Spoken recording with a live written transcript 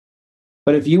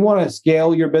But if you want to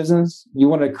scale your business, you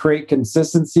want to create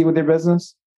consistency with your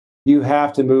business, you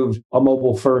have to move a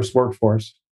mobile first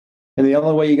workforce. And the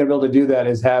only way you're going to be able to do that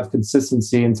is have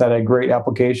consistency inside a great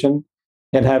application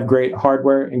and have great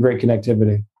hardware and great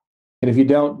connectivity. And if you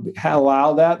don't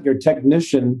allow that, your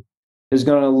technician is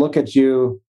going to look at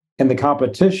you in the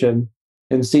competition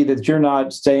and see that you're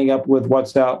not staying up with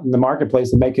what's out in the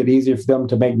marketplace and make it easier for them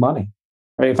to make money.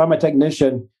 Right? If I'm a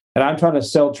technician and I'm trying to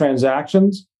sell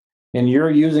transactions and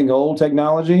you're using old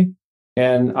technology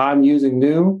and I'm using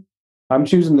new, I'm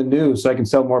choosing the new so I can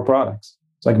sell more products,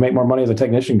 so I can make more money as a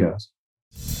technician goes.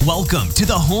 Welcome to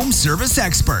the Home Service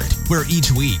Expert, where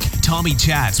each week, Tommy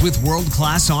chats with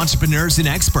world-class entrepreneurs and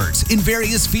experts in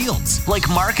various fields like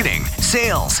marketing,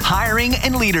 sales, hiring,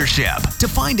 and leadership to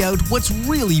find out what's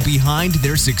really behind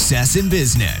their success in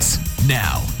business.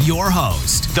 Now, your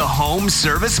host, the Home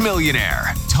Service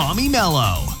Millionaire, Tommy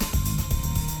Mello.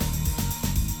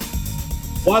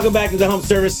 Welcome back to the Home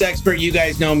Service Expert. You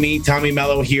guys know me, Tommy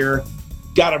Mello here.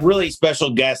 Got a really special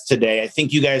guest today. I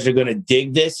think you guys are going to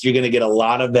dig this. You're going to get a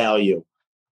lot of value.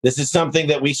 This is something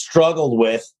that we struggled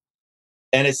with,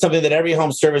 and it's something that every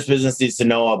home service business needs to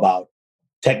know about.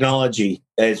 Technology,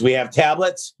 as we have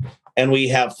tablets and we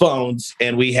have phones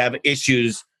and we have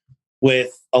issues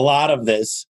with a lot of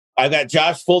this. I've got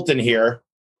Josh Fulton here.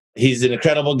 He's an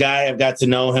incredible guy. I've got to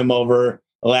know him over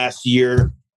the last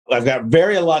year. I've got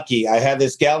very lucky. I had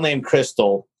this gal named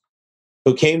Crystal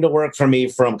who came to work for me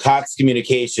from Cox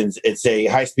Communications. It's a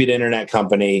high-speed internet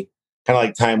company, kind of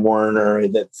like Time Warner,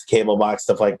 that's cable box,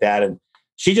 stuff like that. And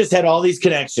she just had all these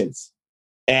connections.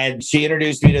 And she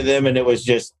introduced me to them, and it was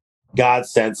just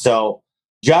godsend. So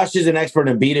Josh is an expert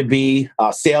in B2B,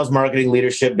 sales, marketing,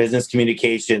 leadership, business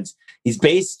communications. He's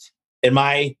based in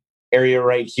my area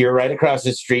right here, right across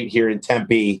the street here in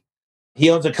Tempe. He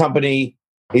owns a company.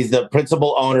 He's the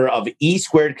principal owner of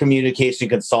eSquared Communication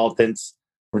Consultants.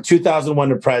 From 2001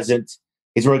 to present,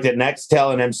 he's worked at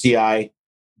Nextel and MCI.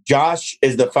 Josh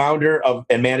is the founder of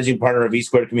and managing partner of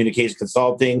eSquared Communication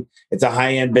Consulting. It's a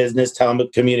high-end business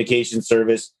telecommunications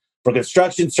service for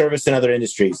construction, service, and other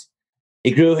industries.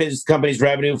 He grew his company's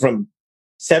revenue from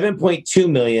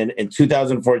 $7.2 million in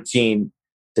 2014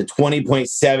 to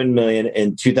 $20.7 million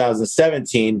in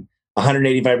 2017,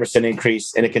 185%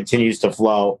 increase, and it continues to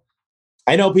flow.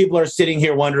 I know people are sitting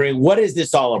here wondering, what is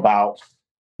this all about?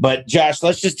 But Josh,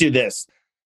 let's just do this.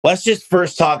 Let's just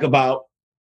first talk about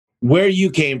where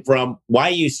you came from, why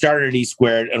you started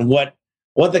eSquared, and what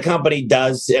the company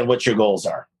does and what your goals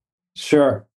are.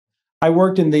 Sure. I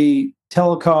worked in the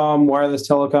wireless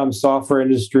telecom software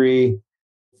industry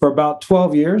for about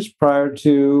 12 years prior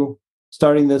to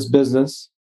starting this business.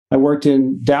 I worked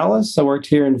in Dallas. I worked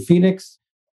here in Phoenix.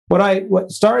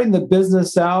 Starting the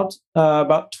business out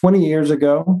about 20 years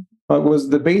ago was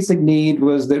the basic need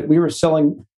was that we were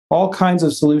selling all kinds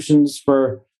of solutions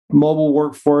for mobile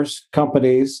workforce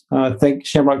companies. Think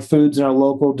Shamrock Foods in our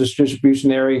local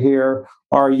distribution area here,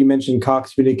 or you mentioned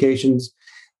Cox Communications.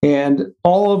 And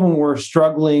all of them were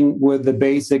struggling with the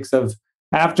basics of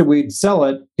after we'd sell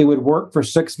it, it would work for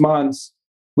 6 months.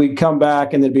 We'd come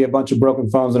back and there'd be a bunch of broken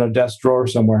phones in a desk drawer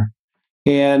somewhere.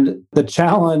 And the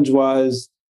challenge was,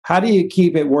 how do you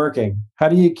keep it working? How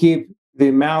do you keep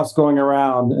the mouse going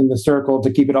around in the circle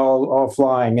to keep it all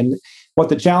flying? And what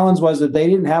the challenge was that they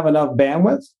didn't have enough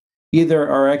bandwidth, either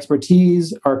our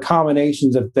expertise or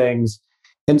combinations of things.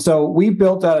 And so we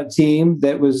built out a team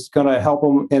that was going to help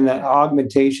them in that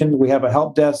augmentation. We have a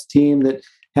help desk team that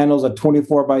handles a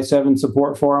 24/7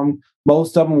 support for them.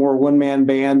 Most of them were one-man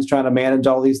bands trying to manage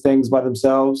all these things by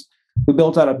themselves. We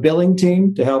built out a billing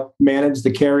team to help manage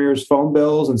the carrier's phone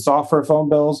bills and software phone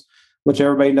bills, which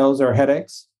everybody knows are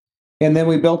headaches. And then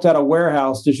we built out a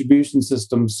warehouse distribution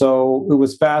system. So it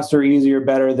was faster, easier,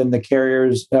 better than the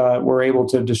carriers were able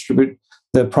to distribute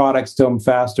the products to them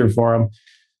faster for them.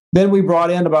 Then we brought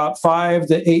in about 5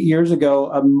 to 8 years ago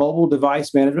a mobile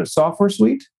device management software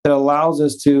suite that allows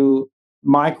us to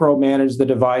micromanage the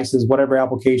devices, whatever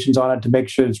applications on it, to make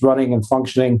sure it's running and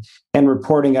functioning and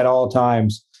reporting at all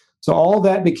times. So all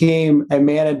that became a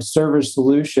managed service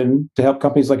solution to help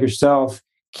companies like yourself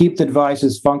keep the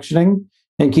devices functioning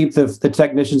and keep the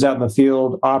technicians out in the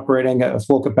field operating at a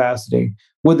full capacity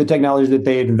with the technology that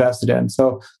they had invested in.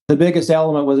 So the biggest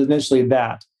element was initially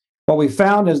that. What we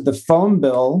found is the phone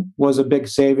bill was a big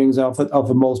savings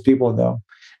of most people, though.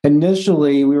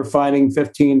 Initially, we were finding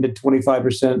 15 to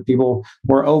 25% people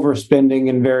were overspending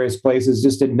in various places,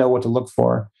 just didn't know what to look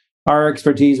for. Our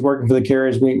expertise working for the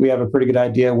carriers, we have a pretty good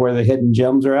idea where the hidden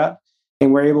gems are at,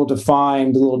 and we're able to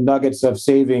find little nuggets of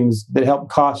savings that help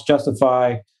cost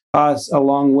justify us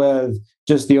along with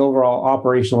just the overall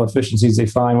operational efficiencies they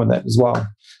find with that as well.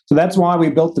 So that's why we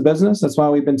built the business. That's why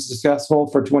we've been successful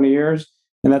for 20 years.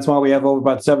 And that's why we have over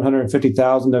about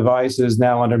 750,000 devices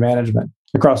now under management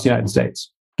across the United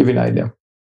States. Give you an idea.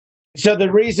 So the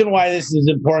reason why this is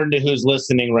important to who's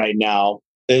listening right now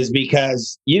is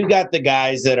because you've got the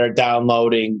guys that are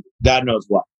downloading God knows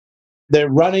what. They're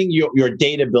running your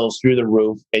data bills through the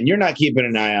roof, and you're not keeping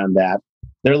an eye on that.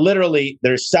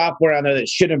 There's software on there that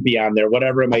shouldn't be on there,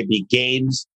 whatever it might be,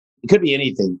 games. It could be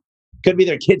anything. It could be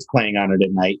their kids playing on it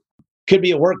at night. It could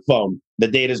be a work phone. The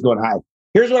data's going high.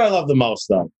 Here's what I love the most,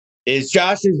 though, is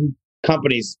Josh's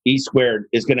company's eSquared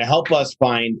is going to help us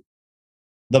find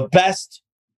the best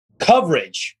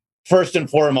coverage, first and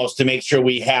foremost, to make sure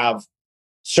we have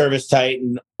Service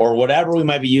Titan or whatever we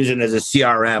might be using as a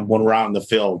CRM when we're out in the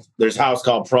field. There's House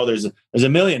Call Pro. There's a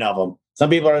million of them. Some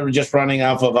people are just running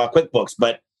off of QuickBooks.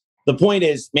 But the point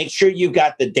is, make sure you've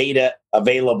got the data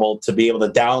available to be able to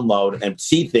download and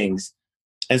see things.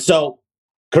 And so,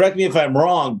 correct me if I'm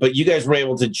wrong, but you guys were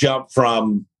able to jump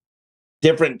from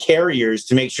different carriers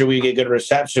to make sure we get good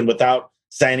reception without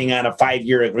signing on a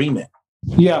 5-year agreement.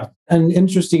 Yeah, an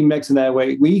interesting mix in that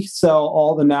way. We sell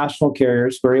all the national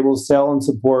carriers. We're able to sell and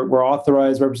support. We're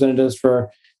authorized representatives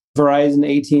for Verizon,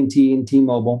 AT&T, and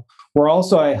T-Mobile. We're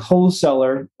also a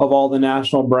wholesaler of all the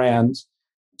national brands.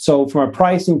 So from a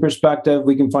pricing perspective,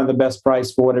 we can find the best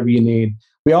price for whatever you need.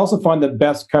 We also find the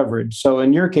best coverage. So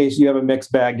in your case, you have a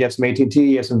mixed bag. You have some AT&T,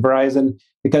 you have some Verizon,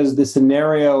 because the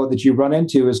scenario that you run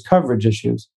into is coverage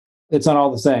issues. It's not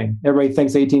all the same. Everybody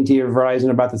thinks AT&T or Verizon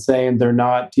are about the same. They're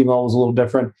not. T-Mobile is a little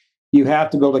different. You have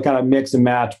to be able to kind of mix and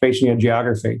match based on your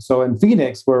geography. So in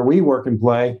Phoenix, where we work and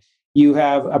play, you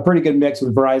have a pretty good mix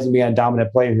with Verizon being a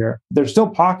dominant player here. There's still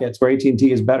pockets where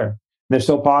AT&T is better. There's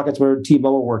still pockets where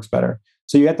T-Mobile works better.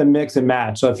 So you have to mix and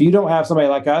match. So if you don't have somebody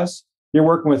like us, you're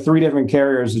working with 3 different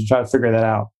carriers to try to figure that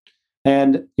out.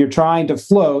 And you're trying to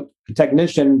float a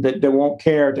technician that won't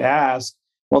care to ask,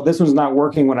 well, this one's not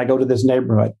working when I go to this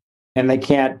neighborhood. And they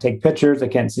can't take pictures, they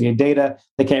can't see your data,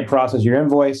 they can't process your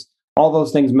invoice. All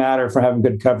those things matter for having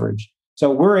good coverage.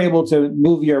 So we're able to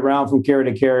move you around from carrier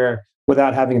to carrier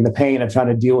without having the pain of trying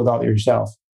to deal with all yourself.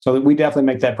 So we definitely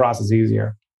make that process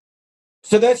easier.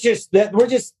 So that's just that we're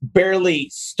just barely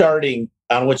starting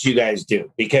on what you guys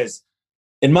do, because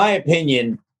in my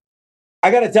opinion,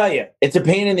 I got to tell you, it's a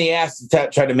pain in the ass to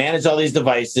try to manage all these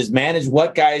devices, manage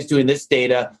what guys doing this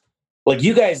data. Like,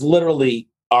 you guys literally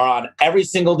are on every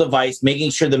single device, making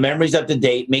sure the memory's up to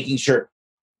date, making sure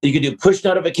you can do push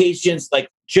notifications. Like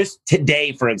just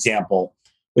today, for example,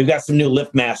 we've got some new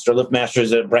LiftMaster. LiftMaster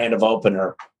is a brand of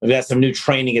opener. We've got some new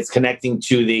training. It's connecting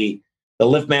to the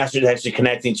LiftMaster is actually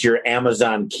connecting to your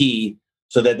Amazon key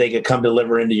so that they could come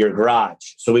deliver into your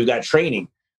garage. So we've got training.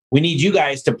 We need you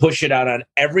guys to push it out on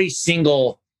every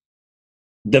single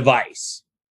device.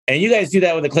 And you guys do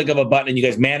that with a click of a button, and you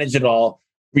guys manage it all.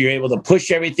 You're able to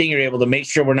push everything. You're able to make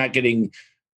sure we're not getting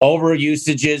over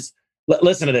usages.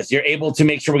 Listen to this. You're able to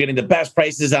make sure we're getting the best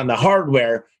prices on the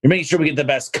hardware. You're making sure we get the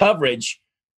best coverage.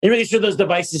 You're making sure those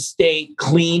devices stay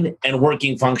clean and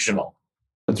working functional.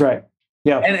 That's right.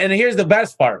 Yeah. And here's the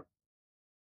best part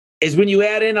is when you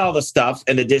add in all the stuff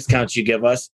and the discounts you give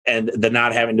us and the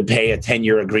not having to pay a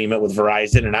 10-year agreement with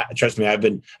Verizon. And trust me, I've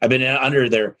been under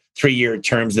their 3-year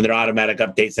terms and their automatic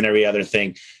updates and every other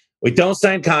thing. We don't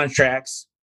sign contracts.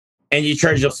 And you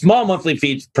charge a small monthly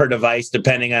fee per device,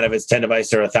 depending on if it's 10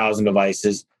 devices or 1,000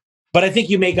 devices. But I think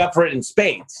you make up for it in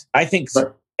spades. I think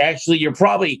actually you're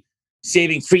probably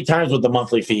saving 3 times what the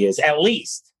monthly fee is, at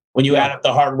least, when you add up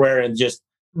the hardware and just...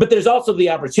 But there's also the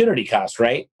opportunity cost,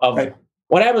 right?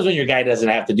 What happens when your guy doesn't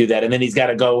have to do that? And then he's got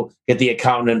to go get the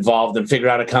accountant involved and figure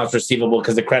out accounts receivable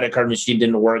because the credit card machine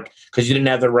didn't work because you didn't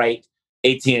have the right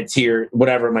AT&T or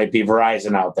whatever it might be,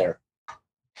 Verizon out there.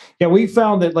 Yeah, we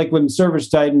found that like when Service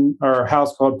Titan or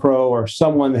House Call Pro or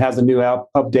someone has a new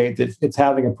update that it's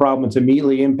having a problem, it's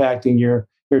immediately impacting your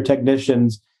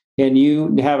technicians, and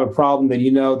you have a problem that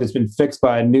you know that's been fixed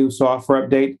by a new software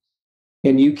update,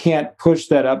 and you can't push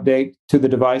that update to the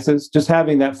devices. Just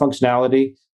having that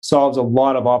functionality solves a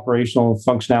lot of operational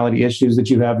functionality issues that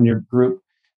you have in your group.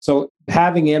 So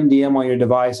having MDM on your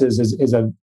devices is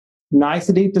a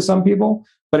nicety to some people,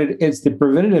 but it's the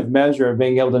preventative measure of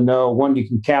being able to know, one, you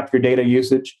can cap your data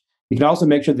usage. You can also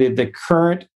make sure that the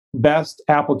current best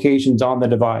applications on the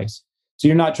device. So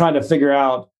you're not trying to figure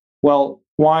out, well,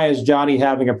 why is Johnny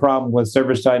having a problem with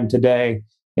Service Titan today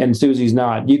and Susie's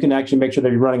not? You can actually make sure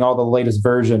that you're running all the latest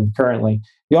version currently.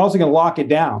 You also can lock it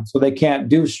down so they can't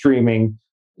do streaming,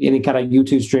 any kind of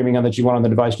YouTube streaming that you want on the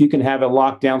device. You can have it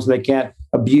locked down so they can't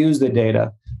abuse the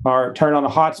data or turn on a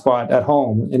hotspot at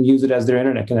home and use it as their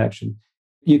internet connection.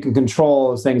 You can control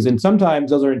those things. And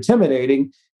sometimes those are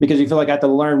intimidating because you feel like I have to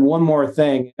learn one more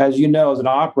thing. As you know, as an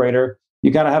operator,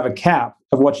 you got to have a cap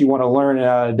of what you want to learn in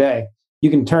a day. You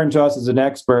can turn to us as an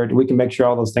expert, and we can make sure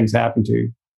all those things happen to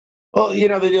you. Well,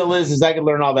 the deal is I can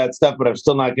learn all that stuff, but I'm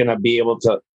still not going to be able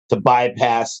to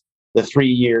bypass the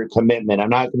 3-year commitment. I'm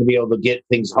not going to be able to get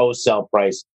things wholesale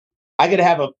price. I could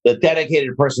have a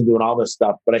dedicated person doing all this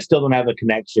stuff, but I still don't have the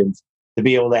connections to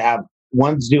be able to have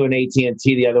one's doing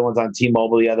AT&T, the other one's on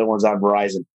T-Mobile, the other one's on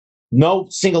Verizon. No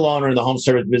single owner in the home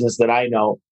service business that I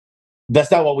know,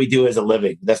 that's not what we do as a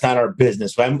living. That's not our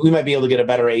business. We might be able to get a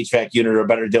better HVAC unit or a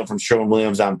better deal from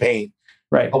Sherwin-Williams on paint,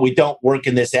 right? But we don't work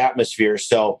in this atmosphere.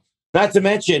 So not to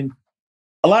mention,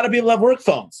 a lot of people have work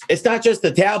phones. It's not just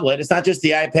the tablet. It's not just the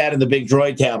iPad and the big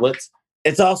Droid tablets.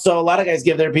 It's also a lot of guys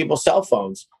give their people cell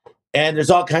phones. And there's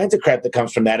all kinds of crap that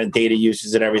comes from that and data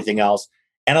uses and everything else.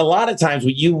 And a lot of times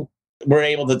what you were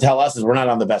able to tell us is we're not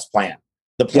on the best plan.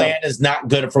 The plan is not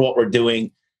good for what we're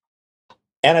doing.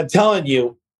 And I'm telling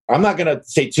you, I'm not going to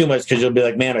say too much because you'll be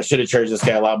like, man, I should have charged this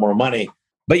guy a lot more money.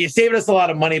 But you saved us a lot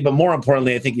of money. But more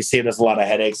importantly, I think you saved us a lot of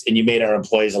headaches and you made our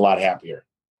employees a lot happier.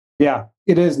 Yeah,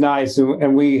 it is nice.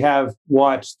 And we have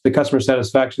watched the customer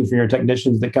satisfaction from your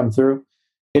technicians that come through.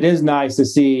 It is nice to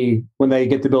see when they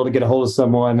get to be able to get a hold of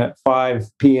someone at 5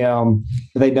 p.m.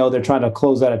 They know they're trying to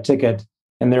close out a ticket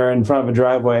and they're in front of a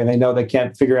driveway and they know they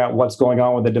can't figure out what's going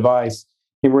on with the device.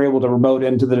 And we're able to remote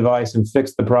into the device and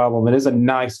fix the problem. It is a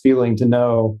nice feeling to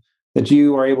know that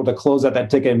you are able to close out that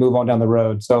ticket and move on down the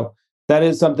road. So that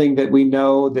is something that we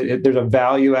know that there's a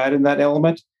value add in that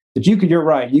element. That you're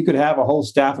right, you could have a whole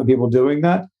staff of people doing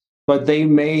that, but they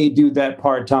may do that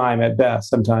part-time at best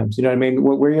sometimes. You know what I mean?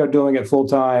 Where you're doing it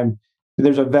full-time,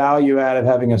 there's a value add of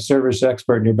having a service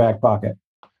expert in your back pocket.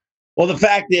 Well, the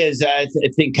fact is, I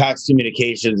think Cox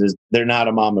Communications they're not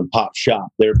a mom and pop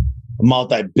shop. They're a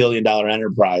multi-billion-dollar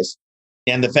enterprise.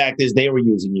 And the fact is they were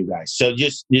using you guys. So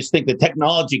just think the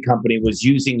technology company was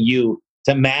using you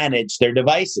to manage their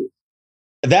devices.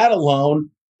 That alone,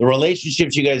 the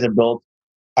relationships you guys have built,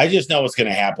 I just know what's going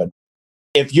to happen.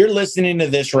 If you're listening to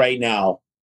this right now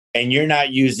and you're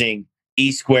not using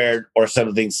eSquared or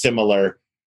something similar,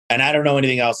 and I don't know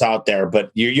anything else out there, but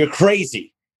you're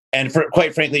crazy. And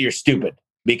quite frankly, you're stupid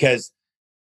because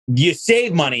you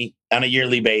save money on a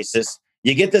yearly basis.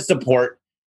 You get the support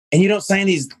and you don't sign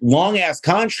these long ass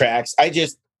contracts.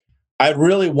 I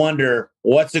really wonder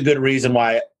what's a good reason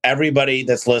why everybody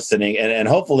that's listening, and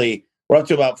hopefully we're up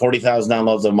to about 40,000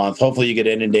 downloads a month. Hopefully you get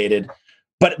inundated.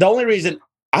 But the only reason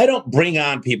I don't bring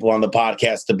on people on the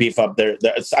podcast to beef up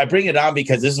I bring it on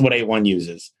because this is what A1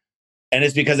 uses. And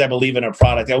it's because I believe in a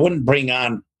product. I wouldn't bring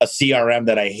on a CRM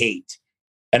that I hate.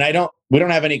 And we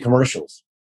don't have any commercials.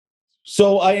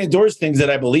 So I endorse things that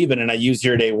I believe in and I use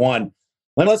here at A1.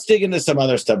 And let's dig into some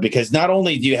other stuff because not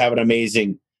only do you have an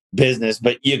amazing business,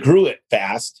 but you grew it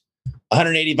fast.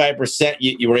 185%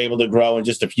 you were able to grow in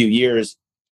just a few years.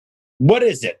 What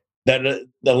is it that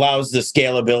allows the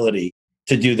scalability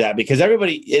to do that? Because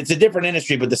it's a different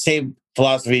industry, but the same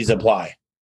philosophies apply.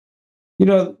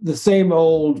 The same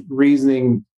old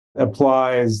reasoning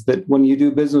applies that when you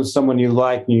do business with someone you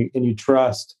like and you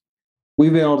trust,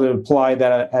 we've been able to apply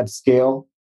that at scale.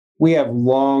 We have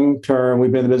long-term,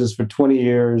 we've been in the business for 20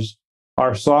 years.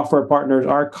 Our software partners,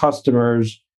 our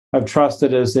customers have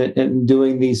trusted us in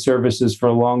doing these services for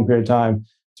a long period of time.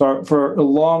 So for a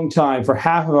long time, for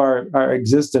half of our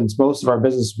existence, most of our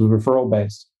business was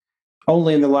referral-based.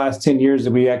 Only in the last 10 years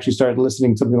that we actually started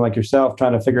listening to something like yourself,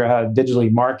 trying to figure out how to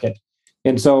digitally market.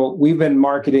 And so we've been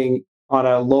marketing on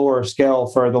a lower scale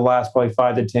for the last probably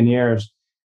 5 to 10 years.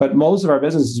 But most of our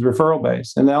business is referral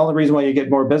based. And the only reason why you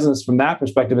get more business from that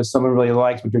perspective is someone really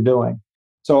likes what you're doing.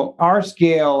 So our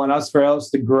scale and for us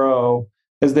to grow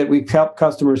is that we kept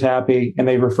customers happy and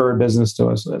they refer business to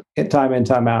us time in,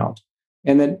 time out.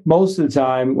 And then most of the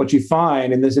time, what you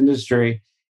find in this industry,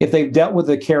 if they've dealt with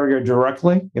the carrier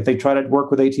directly, if they try to work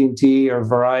with AT&T or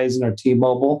Verizon or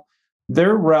T-Mobile,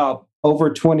 their route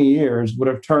over 20 years would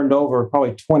have turned over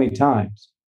probably 20 times.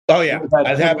 Oh, yeah.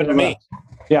 That happened to me.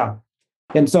 Yeah.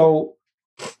 And so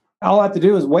all I have to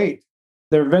do is wait.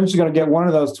 They're eventually going to get one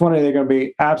of those 20. They're going to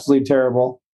be absolutely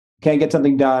terrible. Can't get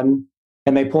something done.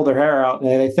 And they pull their hair out and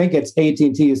they think it's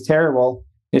AT&T is terrible.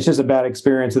 It's just a bad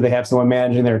experience that they have someone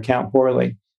managing their account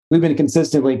poorly. We've been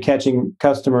consistently catching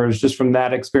customers just from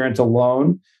that experience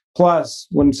alone. Plus,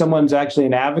 when someone's actually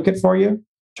an advocate for you,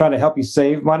 trying to help you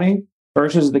save money,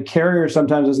 versus the carrier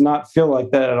sometimes does not feel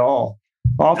like that at all.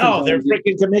 No, they're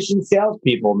freaking commission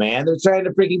salespeople, man. They're trying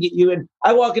to freaking get you in.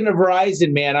 I walk into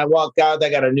Verizon, man. I walk out. I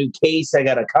got a new case. I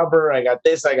got a cover. I got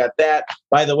this. I got that.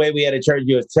 By the way, we had to charge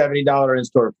you a $70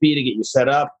 in-store fee to get you set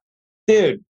up.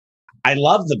 Dude, I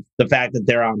love the fact that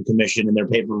they're on commission and they're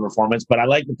paid for performance, but I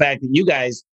like the fact that you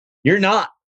guys, you're not.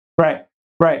 Right.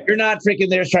 Right. You're not freaking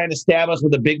there trying to stab us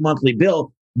with a big monthly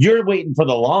bill. You're waiting for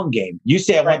the long game. You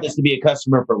say, I want this to be a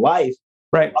customer for life.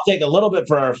 Right. I'll take a little bit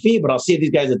for our fee, but I'll save these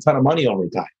guys a ton of money over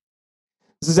time.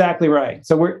 That's exactly right.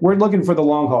 So we're looking for the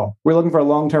long haul. We're looking for a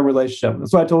long-term relationship.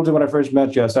 That's what I told you when I first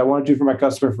met you. So I want to do for my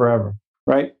customer forever.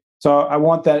 Right. So I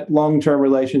want that long-term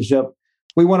relationship.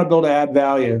 We want to build add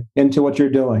value into what you're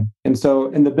doing. And so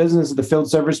in the business, the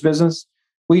field service business,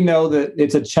 we know that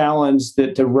it's a challenge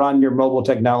to run your mobile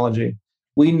technology.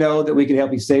 We know that we can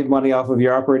help you save money off of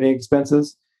your operating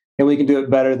expenses, and we can do it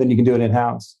better than you can do it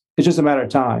in-house. It's just a matter of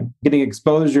time. Getting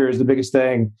exposure is the biggest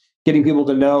thing. Getting people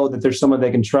to know that there's someone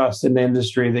they can trust in the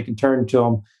industry, they can turn to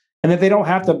them, and that they don't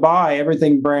have to buy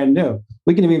everything brand new.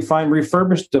 We can even find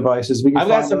referrbished devices. I've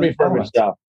got some refurbished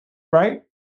stuff. Right?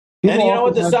 And you know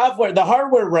what? The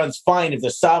hardware runs fine if the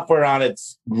software on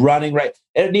it's running right.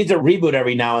 It needs a reboot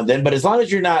every now and then, but as long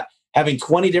as you're not having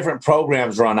 20 different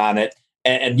programs run on it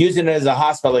and using it as a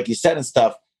hospital, like you said, and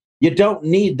stuff, you don't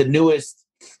need the newest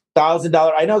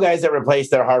 $1,000. I know guys that replace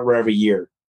their hardware every year.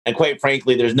 And quite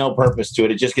frankly, there's no purpose to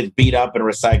it. It just gets beat up and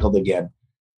recycled again.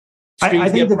 I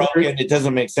think get broken. It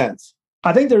doesn't make sense.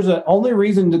 I think there's an only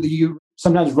reason that you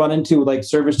sometimes run into like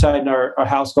ServiceTitan or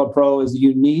House Call Pro is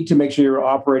you need to make sure your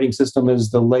operating system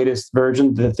is the latest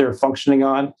version that they're functioning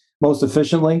on most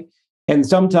efficiently. And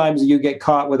sometimes you get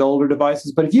caught with older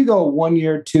devices. But if you go a 1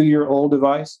 year, 2 year old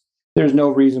device, there's no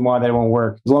reason why that won't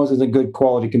work as long as it's in good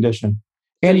quality condition.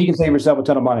 And you can save yourself a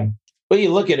ton of money. Well,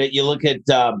 you look at it,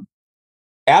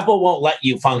 Apple won't let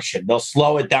you function. They'll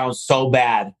slow it down so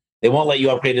bad. They won't let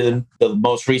you upgrade to the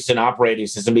most recent operating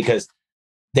system because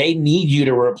they need you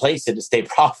to replace it to stay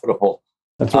profitable.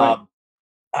 That's right.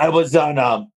 I was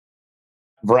on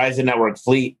Verizon Network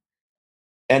Fleet,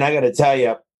 and I got to tell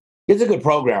you, it's a good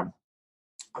program.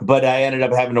 But I ended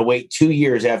up having to wait 2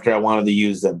 years after I wanted to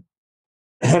use them.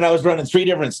 And I was running 3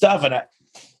 different stuff. And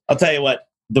I'll tell you what,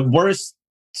 the worst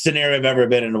scenario I've ever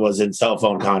been in was in cell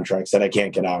phone contracts that I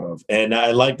can't get out of. And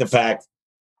I like the fact,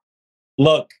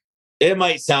 look, it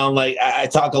might sound like I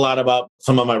talk a lot about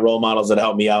some of my role models that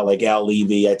help me out, like Al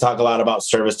Levy. I talk a lot about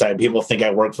ServiceTitan. People think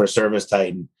I work for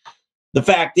ServiceTitan. The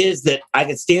fact is that I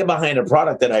can stand behind a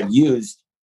product that I've used,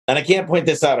 and I can't point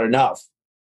this out enough.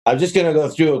 I'm just going to go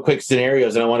through a quick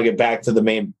scenarios, and I want to get back to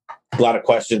a lot of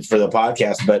questions for the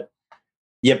podcast. But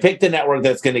you pick the network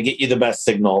that's going to get you the best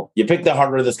signal. You pick the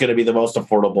hardware that's going to be the most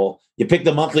affordable. You pick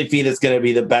the monthly fee that's going to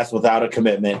be the best without a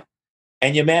commitment.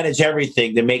 And you manage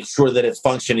everything to make sure that it's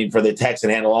functioning for the techs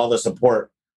and handle all the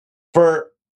support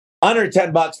for under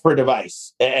 $10 per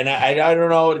device. And I don't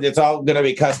know, it's all going to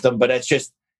be custom, but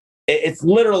it's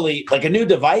literally like a new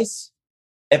device.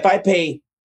 If I pay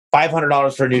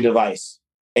 $500 for a new device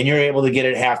and you're able to get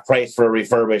it half price for a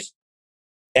refurbished,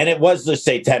 and it was, let's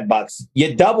say, $10,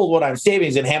 you doubled what I'm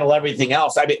savings and handle everything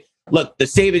else. I mean, look, the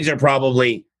savings are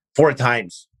probably 4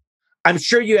 times. I'm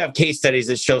sure you have case studies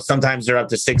that show sometimes they're up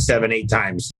to 6, 7, 8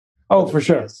 times. Oh, for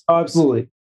sure. Oh, absolutely.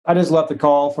 I just left a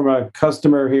call from a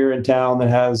customer here in town that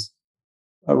has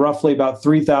roughly about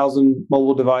 3,000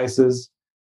 mobile devices.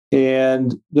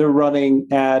 And they're running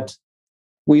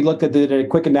we looked at a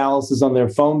quick analysis on their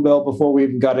phone bill before we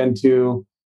even got into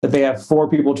that they have 4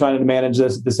 people trying to manage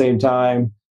this at the same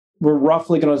time. We're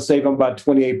roughly going to save them about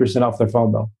 28% off their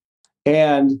phone bill.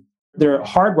 And their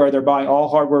hardware, they're buying all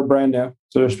hardware brand new.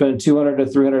 So they're spending $200 to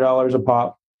 $300 a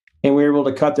pop. And we were able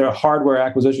to cut their hardware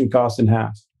acquisition cost in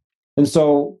half. And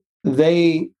so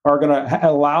they are going to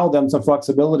allow them some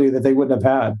flexibility that they wouldn't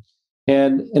have had.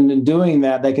 And in doing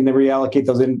that, they can reallocate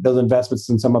those investments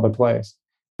in some other place.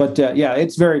 But yeah,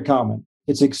 it's very common.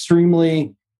 It's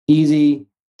extremely easy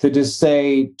to just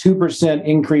say 2%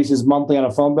 increases monthly on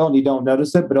a phone bill and you don't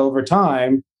notice it. But over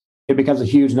time, it becomes a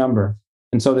huge number.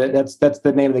 And so that's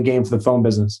the name of the game for the phone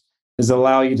business, is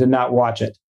allow you to not watch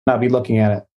it, not be looking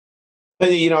at it. But,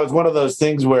 it's one of those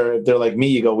things where if they're like me,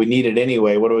 you go, we need it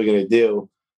anyway. What are we going to do?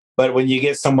 But when you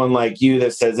get someone like you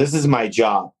that says, this is my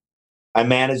job. I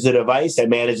manage the device. I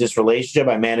manage this relationship.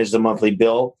 I manage the monthly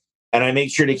bill. And I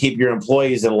make sure to keep your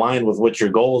employees in line with what your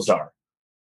goals are.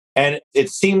 And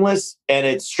it's seamless and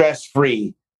it's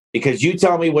stress-free because you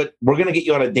tell me what we're going to get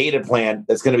you on a data plan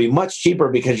that's going to be much cheaper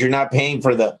because you're not paying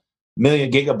for the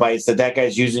million gigabytes that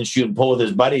guy's using shoot and pull with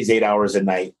his buddies 8 hours a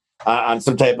night on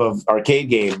some type of arcade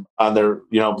game on their,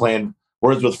 playing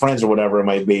Words with Friends or whatever it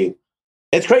might be.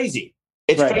 It's crazy.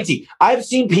 It's crazy. I've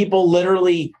seen people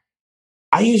literally,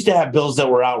 I used to have bills that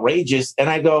were outrageous and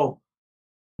I go,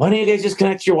 why don't you guys just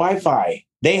connect to your Wi-Fi?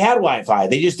 They had Wi-Fi.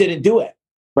 They just didn't do it.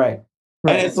 Right.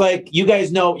 And it's like, you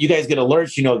guys get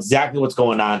alerts, you know exactly what's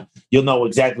going on. You'll know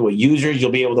exactly what users,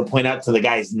 you'll be able to point out to the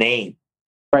guy's name.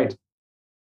 Right.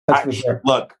 That's for sure.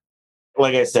 Look,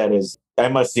 like I said, I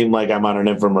must seem like I'm on an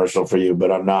infomercial for you,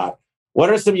 but I'm not. What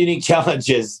are some unique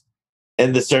challenges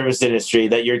in the service industry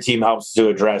that your team helps to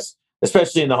address,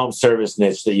 especially in the home service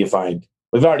niche that you find?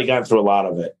 We've already gone through a lot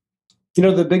of it. You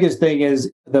know, the biggest thing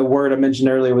is the word I mentioned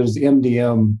earlier was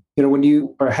MDM. You know, when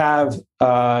you have,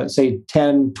 say,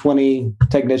 10, 20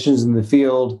 technicians in the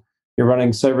field, you're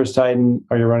running Service Titan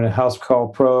or you're running House Call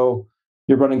Pro,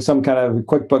 you're running some kind of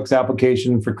QuickBooks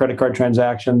application for credit card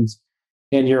transactions,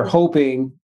 and you're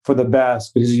hoping for the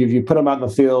best because if you put them out in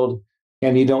the field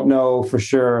and you don't know for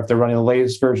sure if they're running the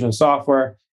latest version of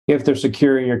software, if they're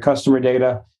securing your customer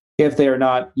data, if they are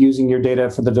not using your data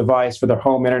for the device for their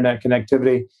home internet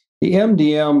connectivity. The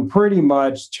MDM pretty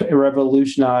much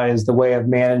revolutionized the way of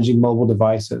managing mobile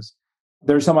devices.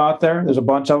 There's some out there. There's a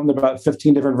bunch of them. There are about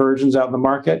 15 different versions out in the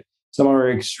market. Some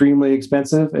are extremely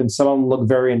expensive, and some of them look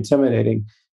very intimidating.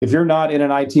 If you're not in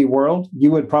an IT world, you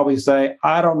would probably say,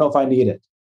 I don't know if I need it.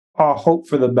 I'll hope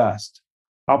for the best.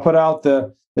 I'll put out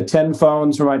the 10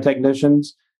 phones for my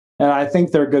technicians, and I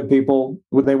think they're good people.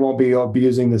 They won't be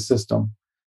abusing the system.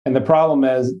 And the problem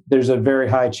is there's a very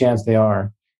high chance they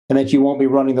are, and that you won't be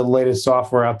running the latest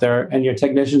software out there, and your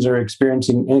technicians are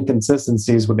experiencing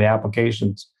inconsistencies with the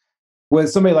applications. With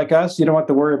somebody like us, you don't have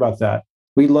to worry about that.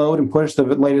 We load and push the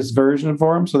latest version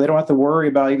for them, so they don't have to worry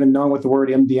about even knowing what the word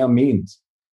MDM means.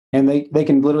 And they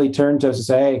can literally turn to us and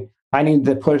say, hey, I need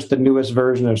to push the newest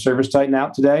version of Service Titan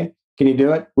out today. Can you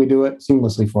do it? We do it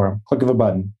seamlessly for them. Click of a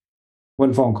button.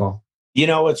 One phone call. You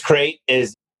know what's great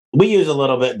is we use a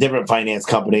little bit different finance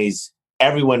companies.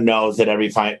 Everyone knows that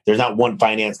there's not one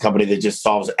finance company that just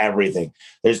solves everything.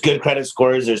 There's good credit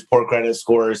scores, there's poor credit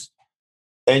scores.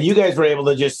 And you guys were able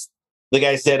to the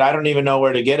guy said, I don't even know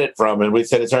where to get it from. And we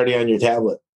said, it's already on your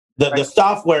tablet. The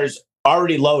software's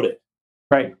already loaded.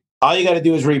 Right. All you got to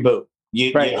do is reboot.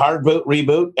 You hard boot,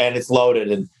 reboot, and it's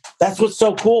loaded. And that's what's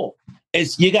so cool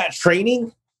is you got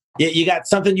training. You got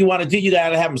something you want to do. You got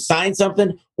to have them sign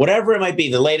something, whatever it might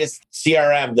be, the latest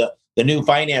CRM, the new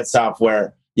finance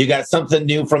software. You got something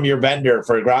new from your vendor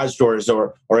for garage doors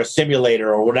or a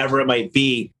simulator or whatever it might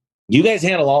be. You guys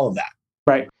handle all of that.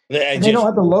 Right. They don't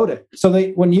have to load it. So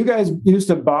when you guys used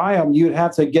to buy them, you'd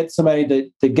have to get somebody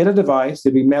to get a device.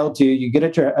 It'd be mailed to you. You get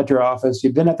it at your office.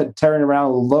 You'd then have to turn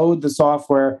around, load the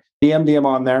software, the MDM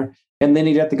on there, and then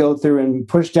you'd have to go through and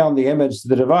push down the image to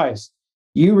the device.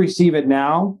 You receive it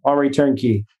now, already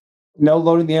turnkey. No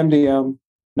loading the MDM.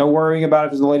 No worrying about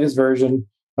if it's the latest version.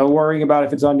 No worrying about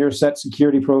if it's on your set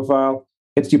security profile.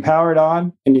 It's you power it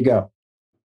on and you go.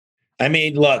 I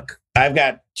mean, look, I've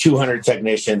got 200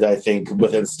 technicians, I think,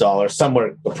 with installer,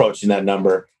 somewhere approaching that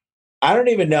number. I don't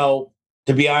even know,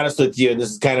 to be honest with you, and this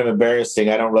is kind of embarrassing.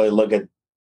 I don't really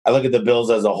I look at the bills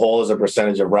as a whole as a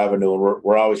percentage of revenue, and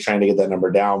we're always trying to get that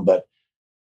number down. But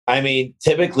I mean,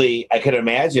 typically, I could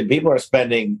imagine people are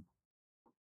spending,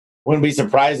 wouldn't be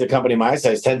surprised, a company my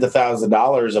size, tens of thousands of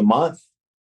dollars a month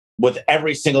with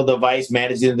every single device,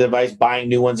 managing the device, buying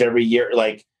new ones every year.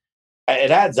 Like,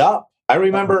 it adds up. I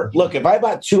remember, look, if I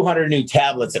bought 200 new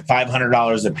tablets at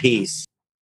 $500 a piece,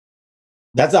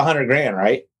 that's $100,000,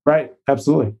 right? Right.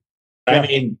 Absolutely. I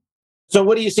mean, so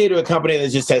what do you say to a company that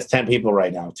just has 10 people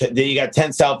right now? You got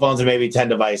 10 cell phones and maybe 10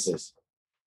 devices.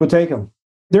 We'll take them.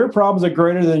 Their problems are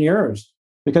greater than yours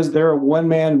because they're a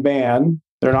one-man band.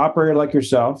 They're an operator like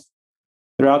yourself.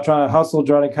 They're out trying to hustle,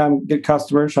 trying to get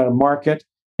customers, trying to market,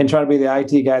 and trying to be the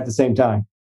IT guy at the same time.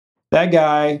 That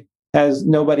guy has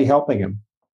nobody helping him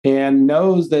and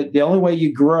knows that the only way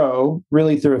you grow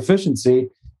really through efficiency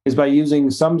is by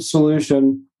using some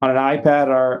solution on an iPad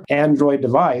or Android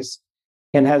device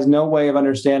and has no way of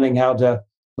understanding how to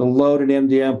load an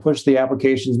MDM, push the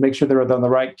applications, make sure they're on the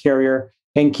right carrier,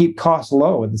 and keep costs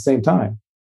low at the same time.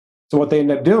 So what they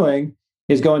end up doing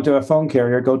is going to a phone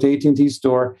carrier, go to AT&T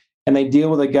store, and they deal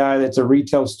with a guy that's a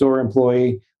retail store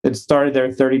employee that started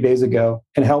there 30 days ago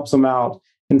and helps them out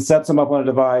and sets them up on a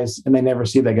device, and they never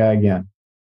see that guy again.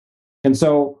 And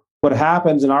so what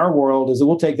happens in our world is that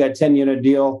we'll take that 10-unit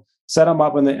deal, set them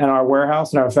up in our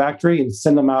warehouse, in our factory, and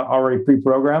send them out already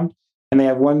pre-programmed, and they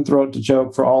have one throat to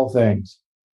choke for all things.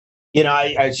 You know,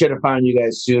 I should have found you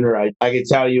guys sooner. I can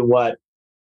tell you what,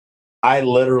 I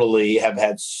literally have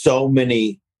had so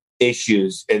many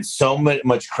issues and so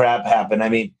much crap happen. I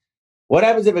mean, what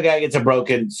happens if a guy gets a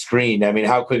broken screen? I mean,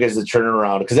 how quick is the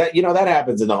turnaround? Because that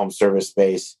happens in the home service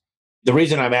space. The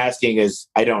reason I'm asking is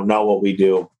I don't know what we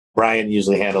do. Brian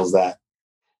usually handles that.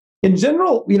 In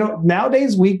general,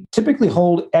 nowadays we typically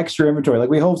hold extra inventory. Like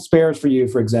we hold spares for you,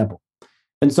 for example.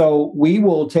 And so we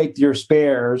will take your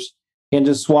spares and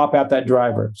just swap out that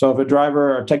driver. So if a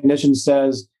driver or technician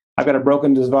says, I've got a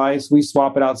broken device, we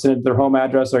swap it out, send it to their home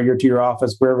address or to your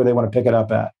office, wherever they want to pick it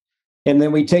up at. And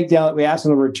then we ask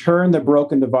them to return the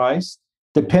broken device,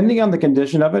 depending on the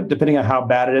condition of it, depending on how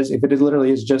bad it is. If it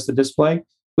literally is just a display,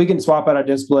 we can swap out a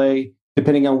display,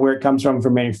 depending on where it comes from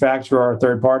manufacturer or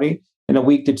third party, in a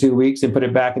week to 2 weeks and put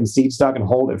it back in seed stock and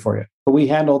hold it for you. But we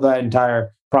handle that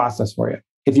entire process for you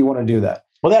if you want to do that.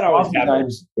 Well, that always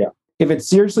happens. Yeah. If it's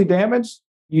seriously damaged,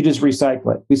 you just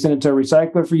recycle it. We send it to a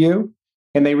recycler for you,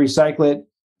 and they recycle it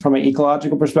from an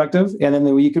ecological perspective. And then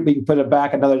we can put it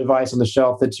back another device on the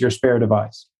shelf that's your spare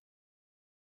device.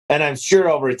 And I'm sure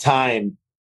over time,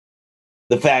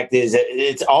 the fact is that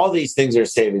it's all these things are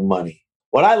saving money.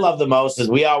 What I love the most is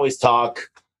we always talk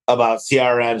about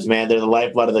CRMs, man. They're the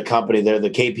lifeblood of the company. They're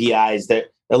the KPIs. They're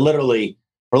literally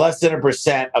for less than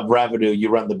 1% of revenue, you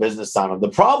run the business on them. The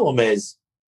problem is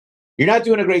you're not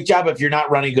doing a great job if you're not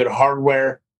running good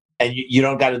hardware and you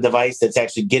don't got a device that's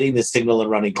actually getting the signal and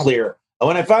running clear. And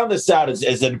when I found this out,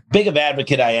 as a big of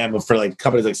advocate I am for like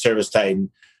companies like ServiceTitan,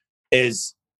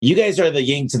 is you guys are the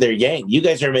yin to their yang. You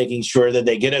guys are making sure that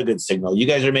they get a good signal. You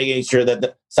guys are making sure that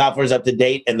the software is up to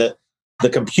date and the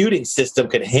computing system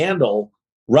can handle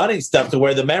running stuff to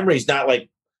where the memory's not like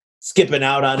skipping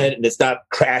out on it and it's not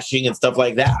crashing and stuff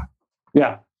like that.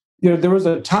 Yeah. There was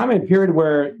a time and period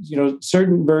where,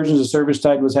 certain versions of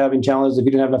ServiceTitan was having challenges if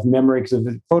you didn't have enough memory because of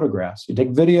the photographs. You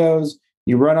take videos,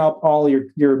 you run up all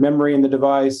your memory in the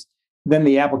device, then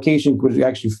the application could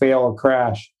actually fail or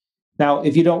crash. Now,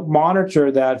 if you don't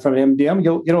monitor that from an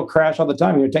MDM, it'll crash all the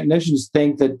time. Your technicians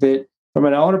think that from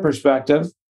an owner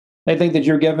perspective, they think that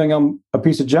you're giving them a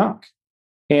piece of junk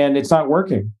and it's not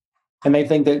working. And they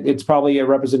think that it's probably a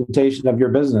representation of your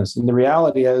business. And the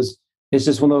reality is, it's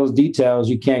just one of those details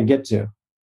you can't get to.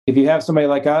 If you have somebody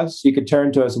like us, you could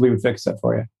turn to us and we would fix that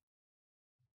for you.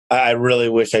 I really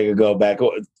wish I could go back.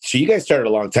 So you guys started a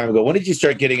long time ago. When did you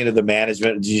start getting into the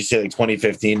management? Did you say like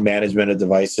 2015 management of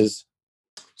devices?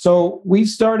 So we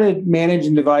started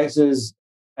managing devices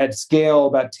at scale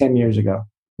about 10 years ago.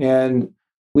 And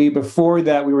before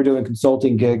that, we were doing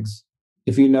consulting gigs.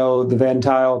 If you know the Van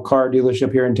Tile car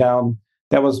dealership here in town,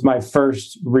 that was my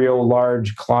first real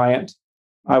large client.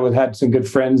 I had some good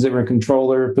friends that were in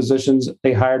controller positions.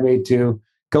 They hired me to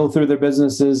go through their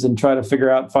businesses and try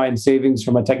to find savings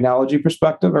from a technology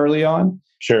perspective early on.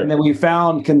 Sure. And then we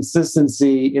found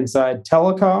consistency inside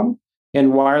telecom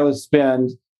and wireless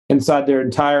spend inside their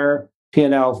entire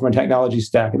P&L from a technology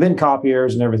stack, and then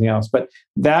copiers and everything else. But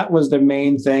that was the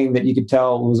main thing that you could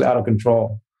tell was out of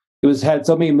control. Had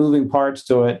so many moving parts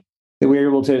to it that we were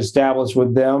able to establish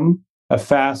with them a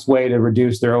fast way to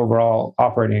reduce their overall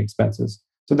operating expenses.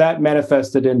 So that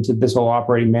manifested into this whole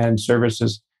operating managed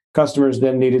services. Customers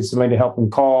then needed somebody to help them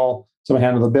call, somebody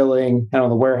handle the billing, handle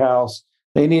the warehouse.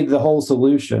 They needed the whole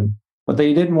solution, but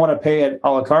they didn't want to pay it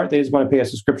a la carte. They just want to pay a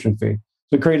subscription fee.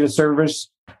 So we created a service,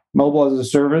 mobile as a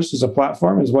service, as a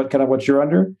platform is what you're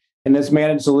under. And this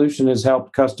managed solution has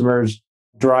helped customers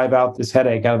drive out this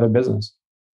headache out of their business.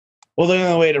 Well, the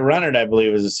only way to run it, I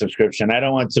believe, is a subscription. I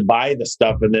don't want to buy the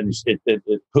stuff and then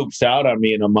it poops out on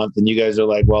me in a month. And you guys are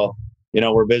like, well,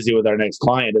 we're busy with our next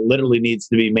client. It literally needs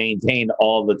to be maintained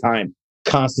all the time.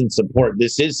 Constant support.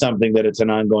 This is something that it's an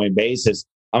ongoing basis.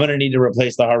 I'm going to need to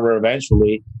replace the hardware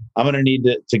eventually. I'm going to need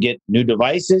to get new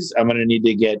devices. I'm going to need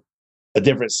to get a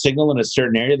different signal in a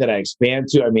certain area that I expand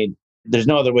to. I mean, there's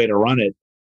no other way to run it.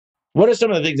 What are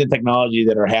some of the things in technology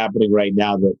that are happening right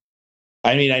now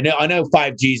I know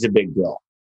 5G is a big deal.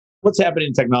 What's happening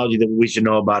in technology that we should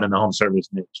know about in the home service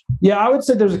niche? Yeah, I would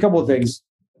say there's a couple of things.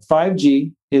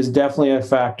 5G is definitely a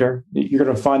factor. You're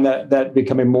going to find that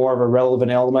becoming more of a relevant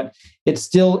element. It's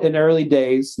still in early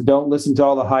days. Don't listen to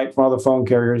all the hype from all the phone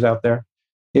carriers out there.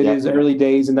 It is early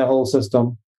days in the whole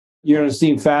system. You're going to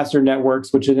see faster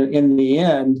networks, which in the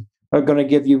end are going to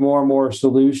give you more and more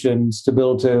solutions to be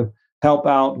able to help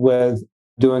out with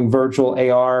doing virtual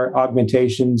AR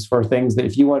augmentations for things that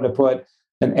if you wanted to put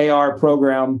an AR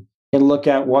program and look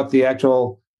at what the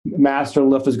actual master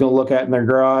lift is going to look at in their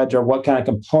garage or what kind of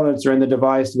components are in the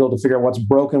device to be able to figure out what's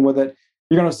broken with it,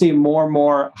 you're going to see more and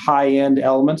more high-end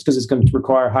elements because it's going to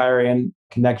require higher-end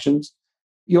connections.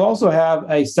 You also have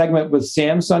a segment with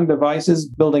Samsung devices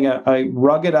building a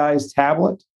ruggedized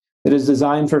tablet that is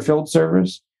designed for field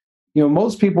service.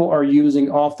 Most people are using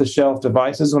off-the-shelf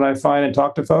devices when I find and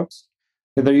talk to folks.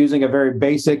 They're using a very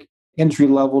basic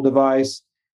entry-level device.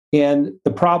 And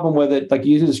the problem with it, like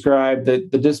you described, the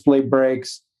display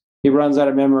breaks, it runs out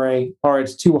of memory, or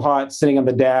it's too hot sitting on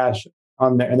the dash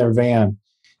in their van.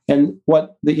 And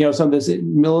what some of this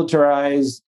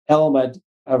militarized element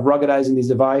of ruggedizing these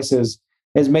devices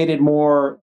has made it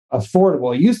more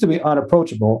affordable. It used to be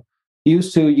unapproachable.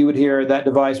 Used to, you would hear that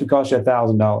device would cost you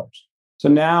 $1,000. So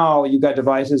now you've got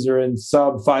devices that are in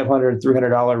sub $500,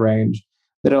 $300 range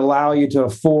that allow you to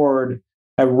afford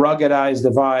a ruggedized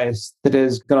device that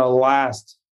is going to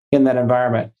last in that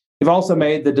environment. You've also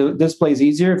made the displays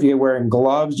easier. If you're wearing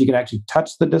gloves, you can actually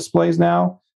touch the displays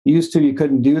now. Used to, you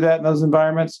couldn't do that in those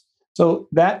environments. So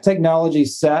that technology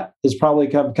set is probably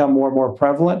become more and more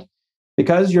prevalent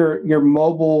because your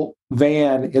mobile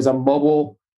van is a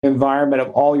mobile environment of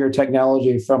all your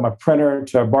technology, from a printer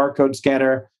to a barcode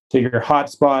scanner to your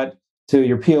hotspot to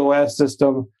your POS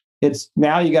system. It's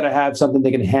now you got to have something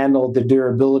that can handle the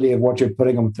durability of what you're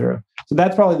putting them through. So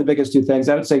that's probably the biggest two things.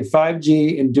 I would say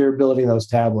 5G and durability of those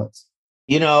tablets.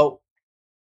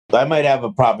 I might have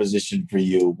a proposition for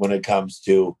you when it comes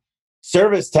to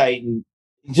Service Titan.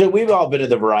 We've all been at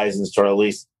the Verizon store, at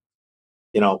least,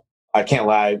 I can't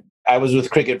lie. I was with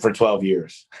Cricket for 12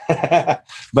 years.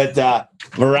 But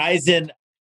Verizon,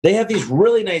 they have these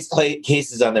really nice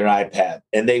cases on their iPad,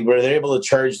 and they're able to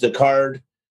charge the card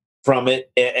from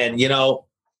it. And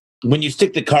when you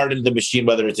stick the card into the machine,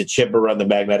 whether it's a chip or on the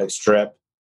magnetic strip,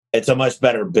 it's a much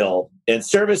better build. And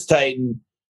Service Titan,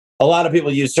 a lot of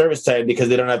people use Service Titan because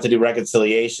they don't have to do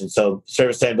reconciliation. So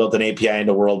Service Titan built an API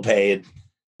into WorldPay,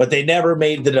 but they never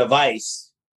made the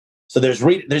device. So there's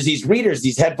these readers,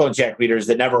 these headphone jack readers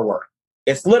that never work.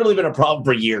 It's literally been a problem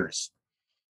for years.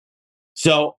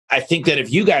 So I think that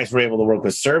if you guys were able to work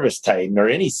with Service Titan or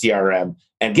any CRM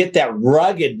and get that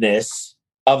ruggedness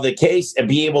of the case and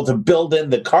be able to build in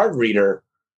the card reader,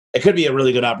 it could be a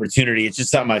really good opportunity. It's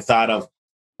just something I thought of.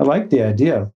 I like the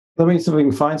idea. Let me see if we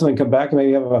can find something, come back and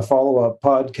maybe have a follow-up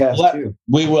podcast too.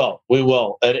 We will.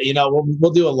 And,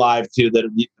 we'll do a live too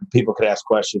that people could ask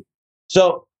questions.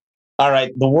 So, all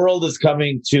right, the world is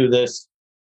coming to this.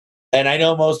 And I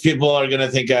know most people are going to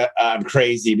think I'm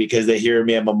crazy because they hear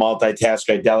me. I'm a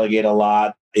multitasker. I delegate a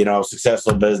lot,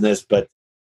 successful business. But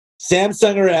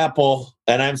Samsung or Apple,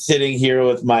 and I'm sitting here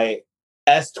with my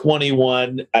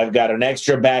S21. I've got an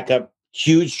extra backup,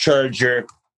 huge charger.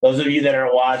 Those of you that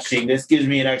are watching, this gives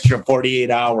me an extra 48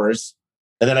 hours.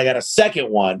 And then I got a second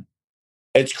one.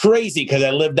 It's crazy because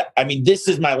this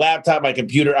is my laptop, my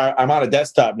computer. I'm on a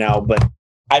desktop now, but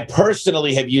I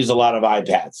personally have used a lot of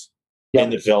iPads in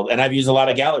the field, and I've used a lot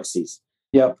of Galaxies.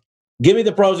 Yep. Give me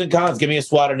the pros and cons. Give me a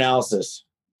SWOT analysis.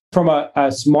 From a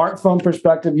smartphone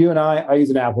perspective, you and I use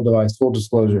an Apple device, full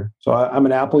disclosure. So I'm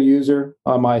an Apple user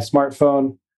on my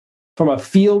smartphone. From a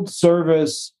field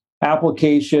service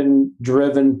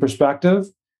application-driven perspective,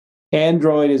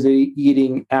 Android is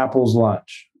eating Apple's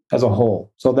lunch as a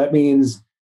whole. So that means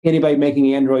anybody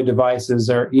making Android devices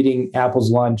are eating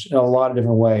Apple's lunch in a lot of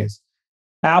different ways.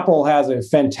 Apple has a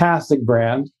fantastic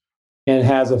brand and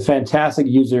has a fantastic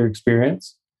user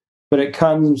experience, but it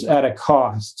comes at a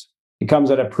cost. It comes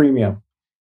at a premium.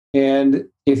 And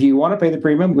if you want to pay the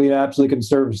premium, we absolutely can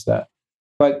service that.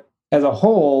 But as a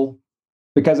whole,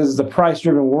 because this is a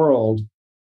price-driven world,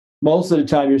 most of the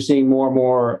time you're seeing more and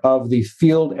more of the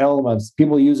field elements,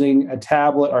 people using a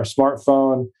tablet or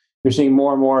smartphone. You're seeing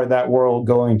more and more of that world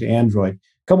going to Android. A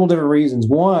couple of different reasons.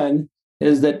 One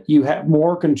is that you have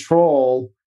more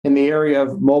control in the area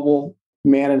of mobile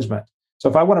management. So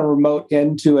if I want to remote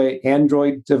into an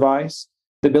Android device,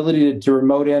 the ability to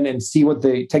remote in and see what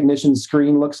the technician's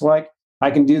screen looks like, I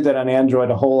can do that on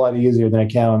Android a whole lot easier than I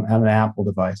can on an Apple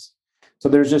device. So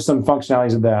there's just some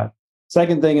functionalities of that.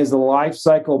 Second thing is the life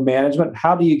cycle management.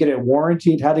 How do you get it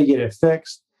warranted? How do you get it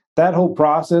fixed? That whole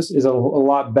process is a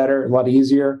lot better, a lot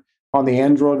easier on the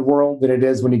Android world than it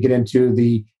is when you get into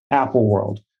the Apple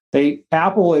world.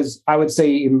 Apple is, I would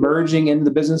say, emerging into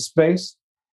the business space.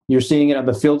 You're seeing it on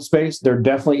the field space. They're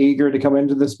definitely eager to come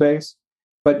into the space.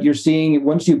 But you're seeing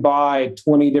once you buy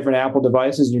 20 different Apple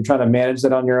devices and you're trying to manage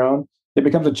that on your own, it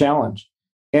becomes a challenge.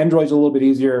 Android's a little bit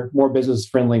easier, more business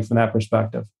friendly from that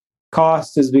perspective.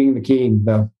 Cost is being the key,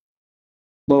 though.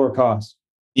 Lower cost.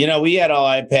 We had all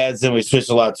iPads and we switched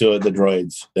a lot to the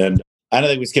Droids. And I don't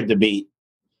think we skipped a beat.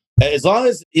 As long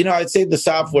as, I'd say the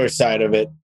software side of it,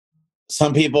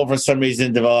 some people for some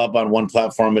reason develop on one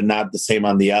platform and not the same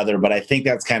on the other. But I think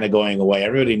that's kind of going away.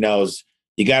 Everybody knows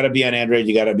you got to be on Android.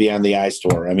 You got to be on the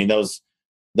iStore. I mean,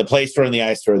 the Play Store and the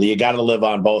iStore, you got to live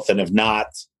on both. And if not,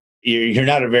 you're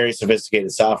not a very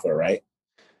sophisticated software, right?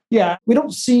 Yeah, we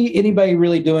don't see anybody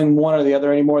really doing one or the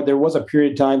other anymore. There was a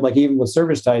period of time, like even with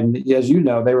Service Titan, as you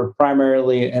know, they were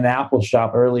primarily an Apple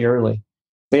shop early.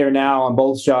 They are now on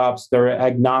both shops. They're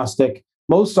agnostic.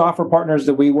 Most software partners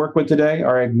that we work with today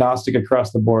are agnostic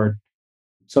across the board.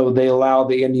 So they allow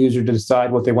the end user to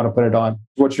decide what they want to put it on.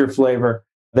 What's your flavor?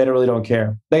 They really don't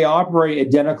care. They operate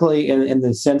identically in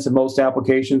the sense of most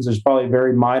applications. There's probably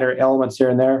very minor elements here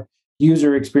and there.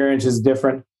 User experience is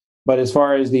different. But as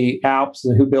far as the apps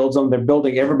and who builds them,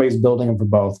 everybody's building them for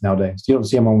both nowadays. You don't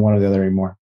see them on one or the other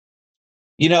anymore.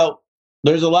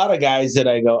 There's a lot of guys that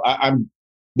I'm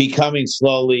becoming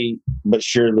slowly but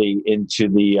surely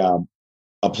into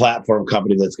a platform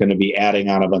company that's going to be adding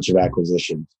on a bunch of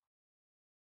acquisitions.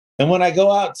 And when I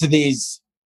go out to these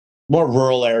more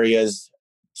rural areas,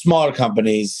 smaller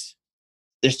companies,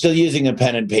 they're still using a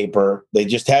pen and paper. They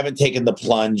just haven't taken the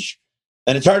plunge.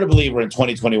 And it's hard to believe we're in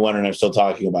 2021 and I'm still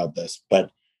talking about this,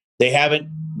 but they haven't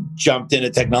jumped into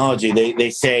technology. They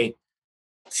say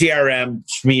CRM,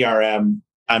 SMERM,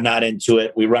 I'm not into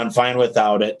it. We run fine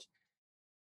without it.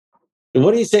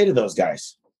 What do you say to those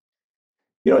guys?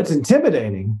 It's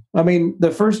intimidating. I mean,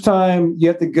 the first time you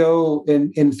have to go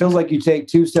and it feels like you take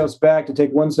 2 steps back to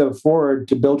take 1 step forward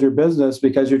to build your business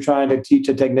because you're trying to teach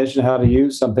a technician how to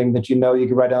use something that you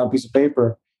can write down on a piece of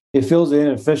paper. It feels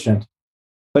inefficient.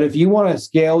 But if you want to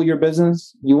scale your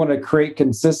business, you want to create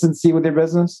consistency with your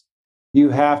business, you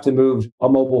have to move a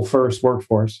mobile first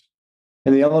workforce.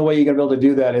 And the only way you're going to be able to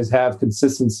do that is have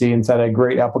consistency inside a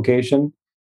great application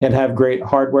and have great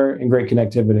hardware and great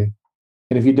connectivity.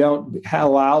 And if you don't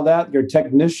allow that, your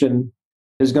technician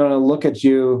is going to look at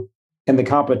you in the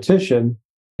competition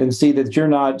and see that you're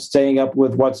not staying up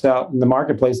with what's out in the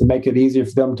marketplace to make it easier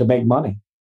for them to make money.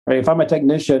 Right? If I'm a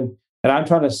technician and I'm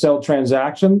trying to sell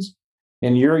transactions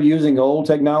and you're using old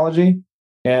technology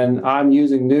and I'm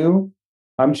using new,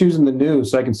 I'm choosing the new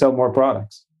so I can sell more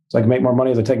products, so I can make more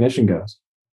money as a technician goes.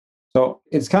 So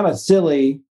it's kind of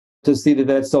silly to see that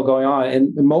that's still going on.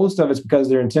 And most of it's because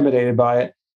they're intimidated by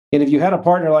it. And if you had a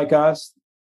partner like us,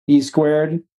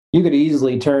 eSquared, you could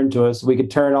easily turn to us. We could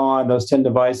turn on those 10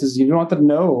 devices. You don't have to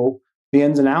know the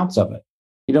ins and outs of it.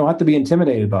 You don't have to be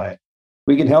intimidated by it.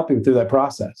 We can help you through that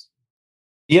process.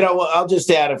 I'll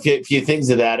just add a few things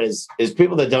to that is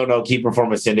people that don't know key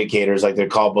performance indicators like their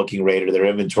call booking rate or their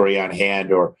inventory on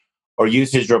hand or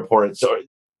usage reports. Or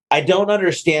I don't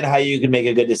understand how you can make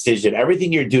a good decision.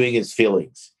 Everything you're doing is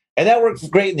feelings. And that worked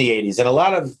great in the 80s. And a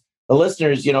lot of the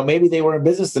listeners, maybe they were in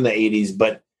business in the 80s,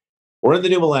 but we're in the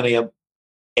new millennium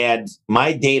and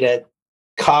my data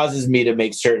causes me to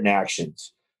make certain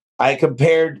actions. I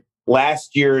compared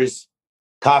last year's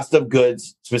cost of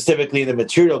goods, specifically the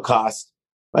material cost.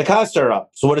 My costs are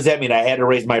up. So what does that mean? I had to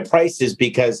raise my prices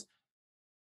because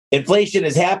inflation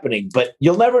is happening, but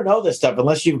you'll never know this stuff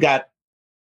unless you've got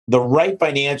the right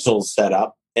financials set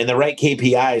up and the right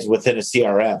KPIs within a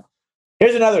CRM.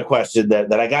 Here's another question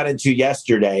that I got into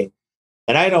yesterday,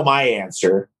 and I know my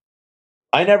answer.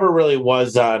 I never really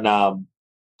was on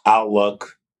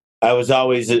Outlook. I was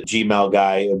always a Gmail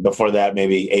guy. Before that,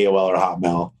 maybe AOL or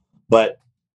Hotmail. But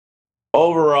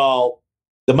overall,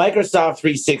 the Microsoft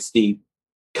 360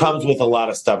 comes with a lot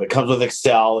of stuff. It comes with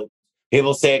Excel.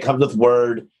 People say it comes with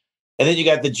Word. And then you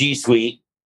got the G Suite.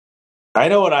 I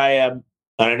know what I am,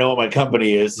 and I know what my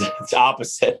company is. It's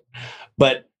opposite.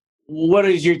 But what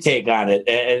is your take on it?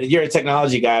 And you're a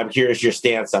technology guy. I'm curious your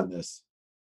stance on this.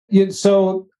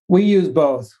 So we use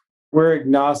both. We're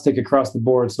agnostic across the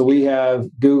board. So we have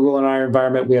Google in our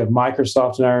environment. We have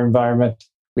Microsoft in our environment.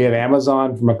 We have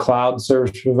Amazon from a cloud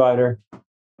service provider.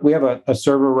 We have a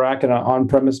server rack on an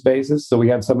on-premise basis. So we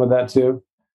have some of that too.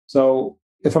 So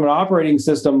if from an operating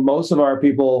system, most of our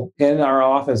people in our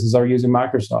offices are using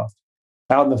Microsoft.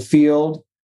 Out in the field,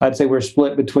 I'd say we're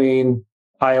split between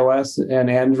iOS and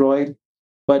Android.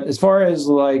 But as far as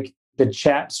like the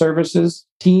chat services,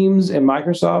 Teams and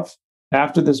Microsoft,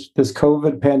 after this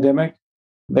COVID pandemic,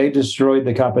 they destroyed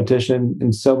the competition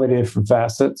in so many different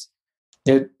facets.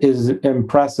 It is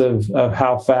impressive of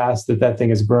how fast that thing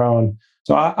has grown.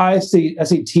 So I see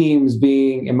Teams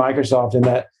being in Microsoft in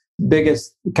that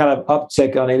biggest kind of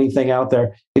uptick on anything out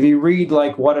there. If you read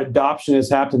like what adoption has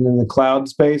happened in the cloud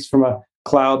space from a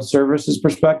cloud services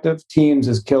perspective, Teams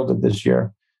has killed it this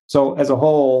year. So as a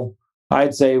whole,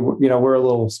 I'd say we're a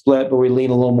little split, but we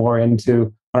lean a little more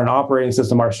into on an operating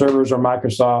system. Our servers are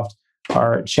Microsoft,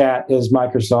 our chat is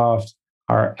Microsoft,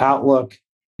 our Outlook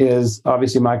is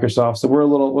obviously Microsoft. So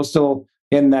we're still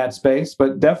in that space,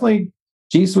 but definitely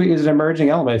G Suite is an emerging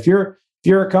element. If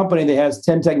you're a company that has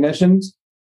 10 technicians,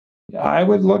 I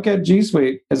would look at G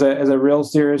Suite as a real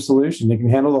serious solution. You can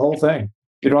handle the whole thing.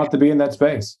 You don't have to be in that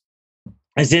space.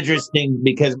 It's interesting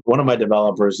because one of my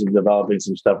developers is developing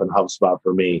some stuff in HubSpot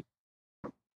for me.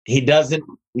 He doesn't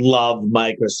love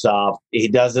Microsoft. He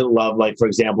doesn't love, like, for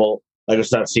example,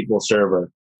 Microsoft SQL Server.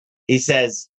 He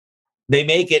says they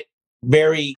make it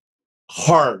very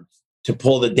hard to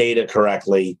pull the data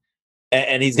correctly.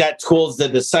 and he's got tools to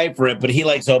decipher it, but he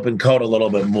likes open code a little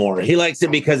bit more. He likes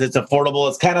it because it's affordable.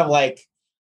 It's kind of like,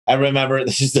 I remember,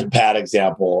 this is a bad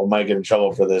example. I might get in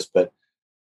trouble for this, but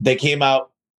they came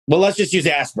out, well, let's just use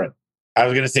aspirin. I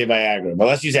was going to say Viagra, but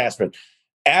let's use aspirin.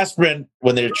 Aspirin,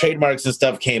 when their trademarks and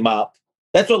stuff came up,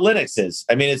 that's what Linux is.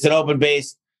 I mean, it's an open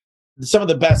base. Some of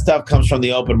the best stuff comes from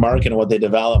the open market and what they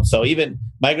develop. So even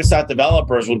Microsoft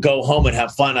developers would go home and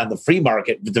have fun on the free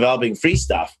market developing free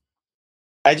stuff.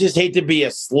 I just hate to be a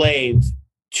slave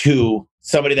to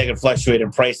somebody that can fluctuate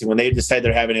in pricing when they decide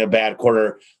they're having a bad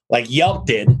quarter like Yelp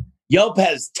did. Yelp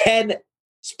has 10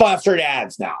 sponsored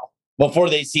ads now before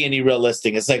they see any real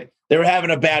listing. It's like they were having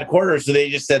a bad quarter, so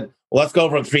they just said, well, let's go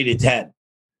from 3 to 10.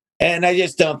 And I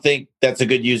just don't think that's a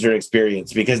good user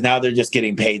experience because now they're just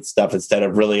getting paid stuff instead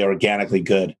of really organically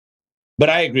good. But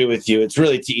I agree with you. It's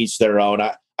really to each their own.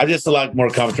 I'm just a lot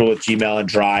more comfortable with Gmail and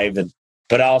Drive.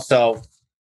 But also,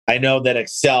 I know that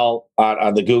Excel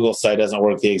on the Google side doesn't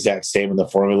work the exact same in the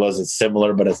formulas. It's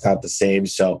similar, but it's not the same.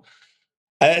 So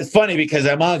it's funny because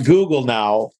I'm on Google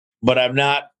now, but I'm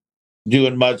not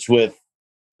doing much with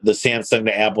the Samsung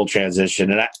to Apple transition.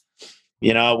 And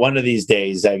one of these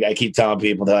days, I keep telling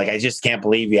people, they're like, I just can't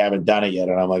believe you haven't done it yet.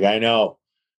 And I'm like, I know.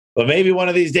 But maybe one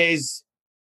of these days,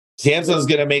 Samsung's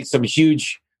going to make some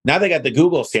huge... Now they got the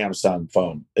Google Samsung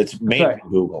phone. It's made by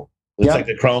Google. It's like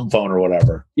the Chrome phone or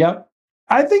whatever. Yep.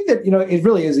 I think that, it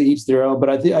really is each their own, but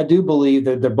I do believe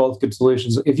that they're both good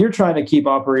solutions. If you're trying to keep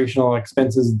operational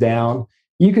expenses down,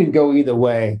 you can go either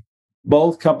way.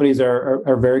 Both companies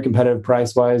are very competitive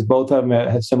price-wise. Both of them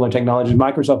have similar technologies.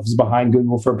 Microsoft is behind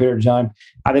Google for a period of time.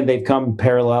 I think they've come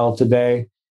parallel today.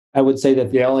 I would say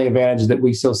that the only advantage that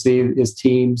we still see is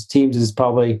Teams. Teams is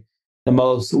probably the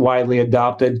most widely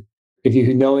adopted. If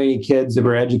you know any kids that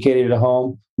were educated at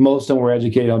home, most of them were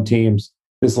educated on Teams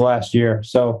this last year.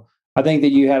 So I think that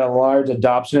you had a large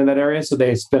adoption in that area. So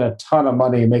they spent a ton of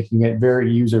money making it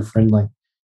very user-friendly.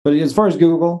 But as far as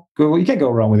Google, you can't go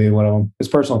wrong with either one of them. It's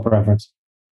personal preference.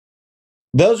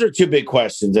 Those are two big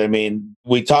questions. I mean,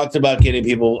 we talked about getting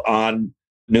people on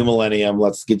New Millennium.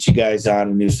 Let's get you guys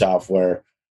on new software.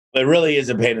 It really is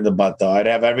a pain in the butt, though. I'd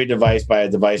have every device by a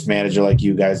device manager like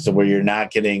you guys, so where you're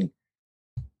not getting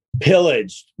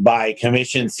pillaged by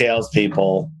commissioned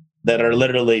salespeople that are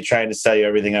literally trying to sell you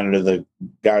everything under the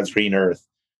God's green earth.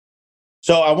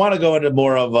 So I want to go into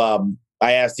more of...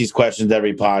 I ask these questions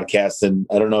every podcast, and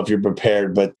I don't know if you're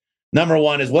prepared, but number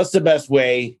one is, what's the best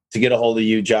way to get a hold of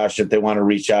you, Josh, if they want to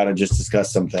reach out and just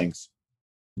discuss some things?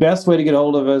 Best way to get a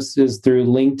hold of us is through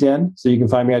LinkedIn. So you can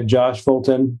find me at Josh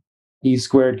Fulton,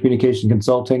 eSquared Communication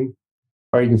Consulting,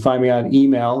 or you can find me on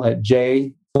email at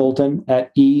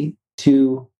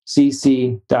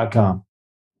jfulton@e2cc.com.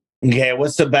 Okay,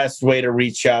 what's the best way to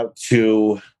reach out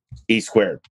to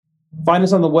eSquared? Find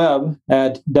us on the web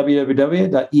at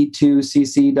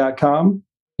www.e2cc.com,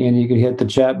 and you can hit the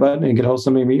chat button and get hold of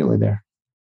somebody immediately there.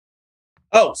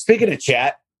 Oh, speaking of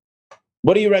chat,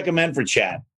 what do you recommend for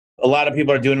chat? A lot of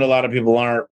people are doing it, a lot of people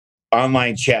aren't.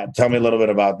 Online chat. Tell me a little bit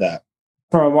about that.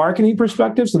 From a marketing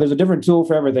perspective, so there's a different tool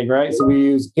for everything, right? So we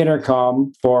use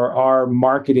Intercom for our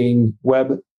marketing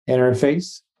web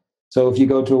interface. So if you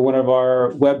go to one of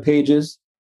our web pages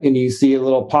and you see a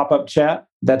little pop-up chat,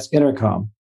 that's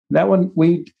Intercom. That one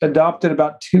we adopted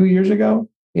about 2 years ago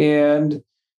and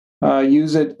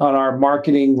use it on our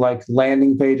marketing like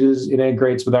landing pages. It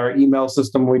integrates with our email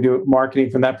system. We do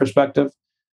marketing from that perspective.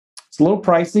 It's a little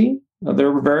pricey.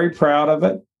 They're very proud of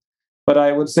it, but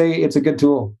I would say it's a good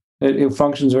tool. It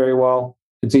functions very well.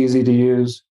 It's easy to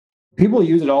use. People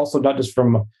use it also not just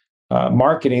from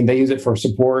marketing. They use it for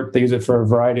support. They use it for a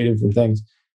variety of different things.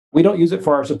 We don't use it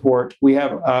for our support. We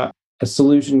have a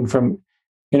solution from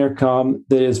Intercom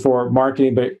that is for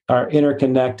marketing, but our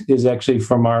interconnect is actually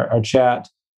from our chat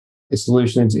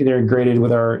solution. It's integrated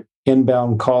with our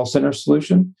inbound call center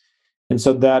solution. And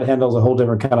so that handles a whole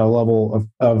different kind of level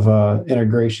of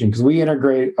integration, because we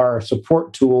integrate our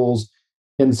support tools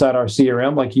inside our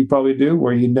CRM, like you probably do,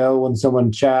 where when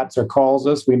someone chats or calls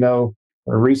us, we know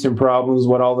our recent problems,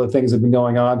 what all the things have been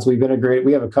going on. So we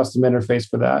have a custom interface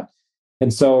for that.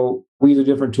 And so we use a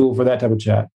different tool for that type of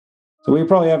chat. So we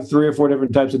probably have 3 or 4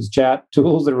 different types of chat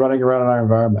tools that are running around in our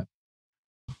environment.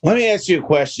 Let me ask you a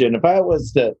question. If I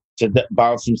was to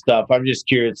bounce some stuff, I'm just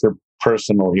curious for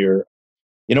personal here.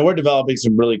 We're developing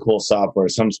some really cool software.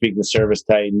 Some speak with Service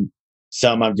Titan.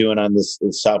 Some I'm doing on this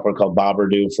software called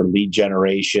Bobberdo for lead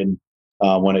generation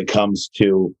when it comes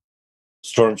to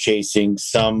storm chasing.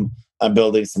 Some I'm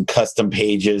building some custom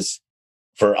pages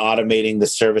for automating the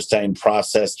Service Titan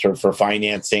process for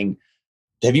financing.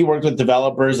 Have you worked with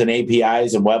developers and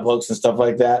APIs and webhooks and stuff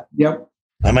like that? Yep.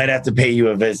 I might have to pay you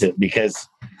a visit because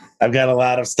I've got a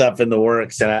lot of stuff in the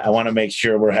works, and I want to make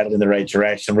sure we're headed in the right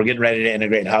direction. We're getting ready to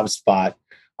integrate HubSpot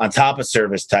on top of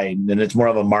Service Titan, and it's more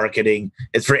of a marketing.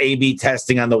 It's for A/B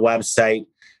testing on the website.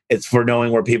 It's for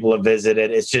knowing where people have visited.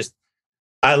 It's just,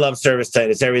 I love Service Titan.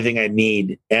 It's everything I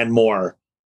need and more.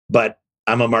 But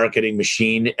I'm a marketing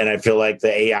machine, and I feel like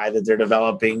the AI that they're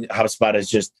developing, HubSpot, is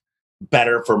just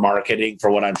better for marketing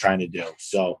for what I'm trying to do.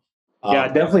 So, yeah,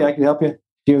 definitely, I can help you. If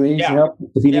you need some help,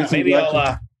 if you need some maybe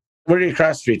I'll. Where are your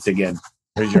cross streets again?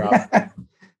 Where's your office?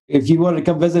 If you want to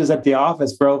come visit us at the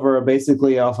office, we're over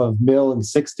basically off of Mill and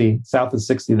 60, south of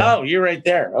 60. There. Oh, you're right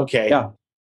there. Okay. Yeah.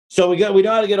 So we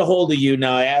know how to get a hold of you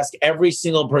now. I ask every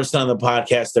single person on the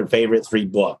podcast their favorite 3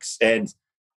 books, and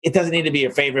it doesn't need to be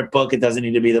your favorite book. It doesn't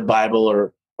need to be the Bible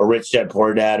or Rich Dad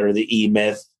Poor Dad or the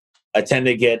E-Myth. I tend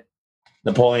to get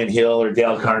Napoleon Hill or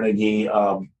Dale Carnegie.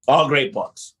 All great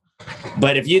books.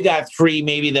 But if you got 3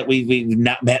 maybe that we've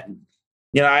not met.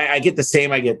 I get the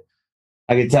same. I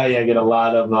can tell you, I get a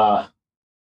lot of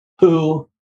Who.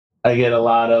 I get a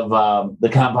lot of The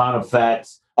Compound Effect.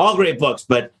 All great books,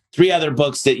 but 3 other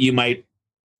books that you might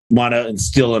want to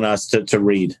instill in us to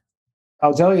read.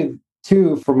 I'll tell you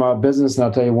 2 from a business, and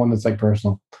I'll tell you 1 that's like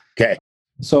personal. Okay.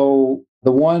 So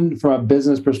the one from a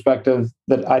business perspective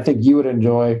that I think you would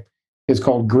enjoy is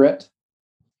called Grit.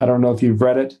 I don't know if you've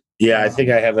read it. Yeah, I think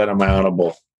I have that on my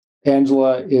Audible.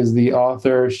 Angela is the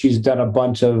author. She's done a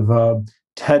bunch of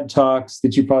TED Talks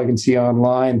that you probably can see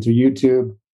online through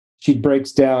YouTube. She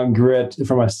breaks down grit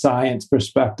from a science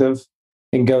perspective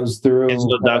and goes through.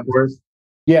 Angela Duckworth?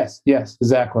 Yes,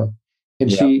 exactly.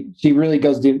 And she really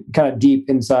goes kind of deep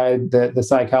inside the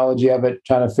psychology of it,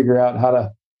 trying to figure out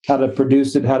how to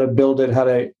produce it, how to build it, how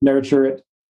to nurture it.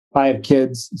 I have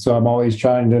kids, so I'm always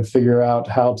trying to figure out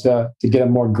how to get them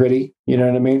more gritty. You know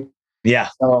what I mean? Yeah.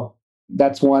 So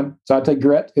that's one. So I'd say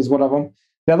Grit is one of them.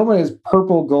 The other one is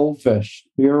Purple Goldfish.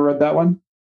 Have you ever read that one?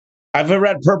 I've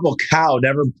read Purple Cow,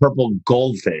 never Purple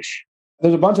Goldfish.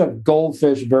 There's a bunch of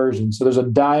goldfish versions. So there's a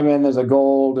diamond, there's a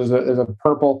gold, there's a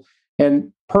purple.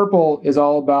 And purple is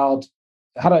all about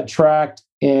how to attract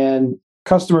and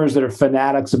customers that are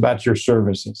fanatics about your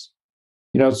services.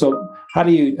 So how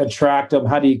do you attract them?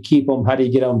 How do you keep them? How do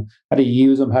you get them? How do you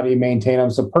use them? How do you maintain them?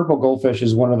 So Purple Goldfish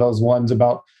is one of those ones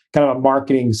about kind of a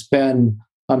marketing spin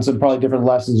on some probably different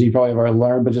lessons you probably have already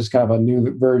learned, but just kind of a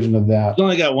new version of that. It's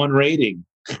only got 1 rating.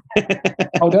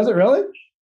 Oh, does it really?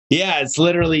 Yeah, it's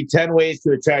literally 10 ways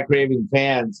to attract raving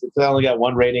fans. It's only got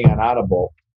 1 rating on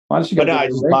Audible. I just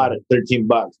bought it.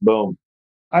 $13. Boom.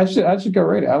 I should go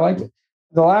rate it. I liked it.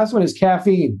 The last one is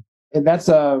Caffeine, and that's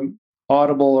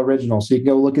Audible original. So you can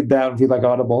go look at that if you like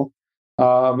Audible.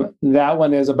 That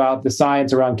one is about the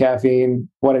science around caffeine,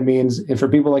 what it means, and for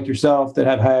people like yourself that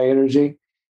have high energy,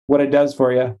 what it does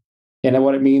for you, and then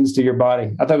what it means to your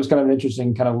body. I thought it was kind of an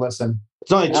interesting kind of listen.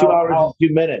 It's only 2 hours and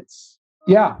 2 minutes.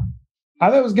 Yeah, I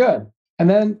thought it was good. And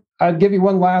then I'd give you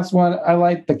one last one. I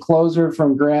like The Closer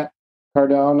from Grant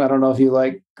Cardone. I don't know if you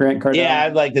like Grant Cardone. Yeah,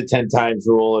 I'd like the 10 times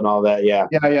rule and all that. Yeah.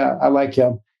 Yeah, I like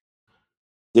him.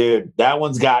 Dude, that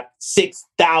one's got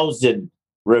 6,000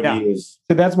 reviews.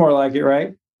 So that's more like it,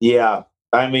 right? Yeah.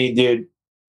 I mean, dude,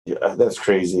 that's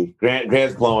crazy.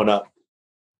 Grant's blowing up.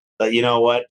 But you know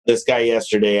what? This guy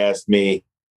yesterday asked me,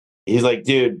 he's like,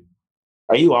 dude,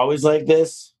 are you always like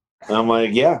this? And I'm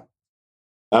like, yeah.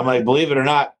 I'm like, believe it or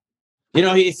not.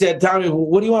 He said, Tommy,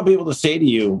 what do you want people to say to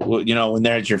you, when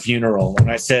they're at your funeral? And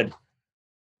I said,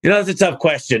 that's a tough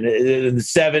question. The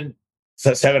seven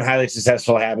highly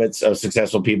successful habits of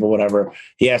successful people, whatever.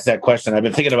 He asked that question. I've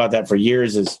been thinking about that for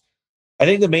years. I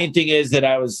think the main thing is that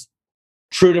I was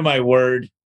true to my word.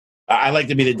 I like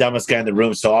to be the dumbest guy in the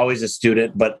room, so always a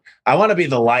student, but I want to be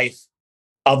the life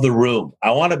of the room.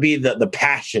 I want to be the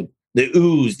passion, the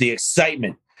ooze, the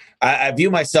excitement. I view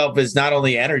myself as not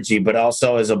only energy, but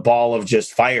also as a ball of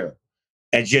just fire.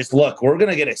 And just look, we're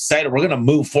going to get excited. We're going to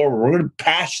move forward. We're going to be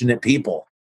passionate people.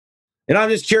 And I'm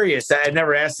just curious. I've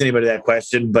never asked anybody that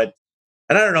question, and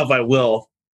I don't know if I will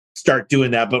start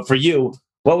doing that. But for you,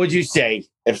 what would you say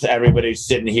if everybody's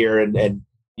sitting here and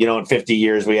in 50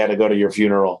 years we had to go to your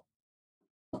funeral?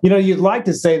 You'd like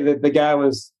to say that the guy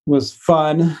was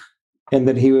fun and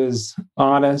that he was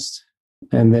honest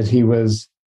and that he was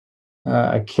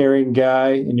a caring guy,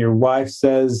 and your wife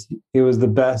says he was the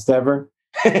best ever.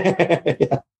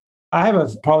 Yeah. I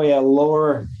have probably a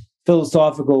lower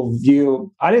philosophical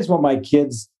view. I just want my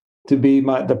kids to be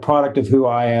the product of who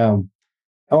I am.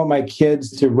 I want my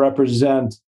kids to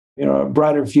represent, a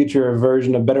brighter future,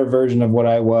 a better version of what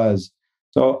I was.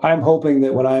 So I'm hoping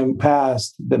that when I'm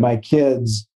passed, that my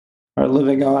kids are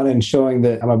living on and showing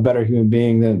that I'm a better human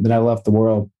being than I left the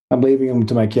world. I'm leaving them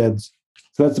to my kids.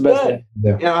 So that's the best thing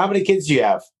to do. How many kids do you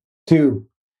have? Two.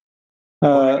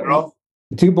 Girl?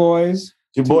 Two boys.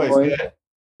 Two boys. Good.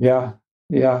 Yeah.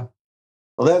 Yeah.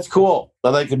 Well, that's cool. I'd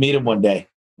like to meet him one day.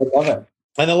 I love it.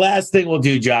 And the last thing we'll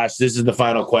do, Josh, this is the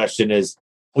final question, is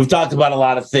we've talked about a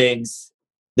lot of things.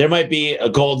 There might be a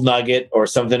gold nugget or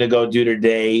something to go do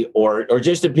today, or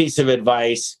just a piece of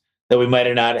advice that we might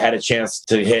have not had a chance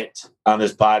to hit on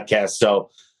this podcast. So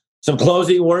some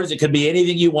closing words. It could be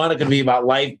anything you want. It could be about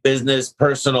life, business,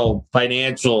 personal,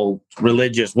 financial,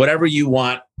 religious, whatever you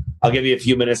want. I'll give you a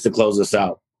few minutes to close this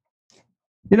out.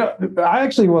 I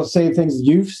actually will say things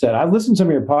you've said. I've listened to some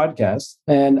of your podcasts,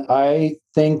 and I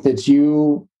think that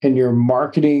you and your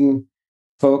marketing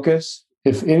focus,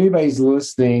 if anybody's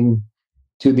listening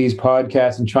to these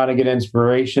podcasts and trying to get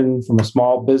inspiration from a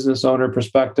small business owner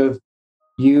perspective,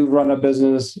 you run a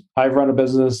business, I've run a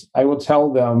business, I will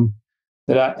tell them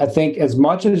that I think as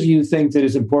much as you think that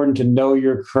it's important to know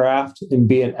your craft and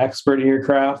be an expert in your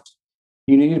craft,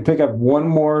 you need to pick up one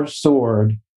more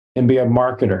sword and be a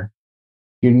marketer.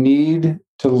 You need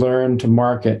to learn to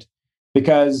market,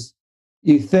 because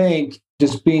you think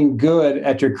just being good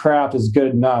at your craft is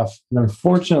good enough. And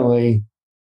unfortunately,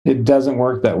 it doesn't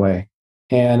work that way.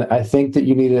 And I think that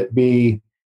you need to be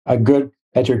a good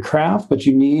at your craft, but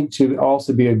you need to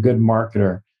also be a good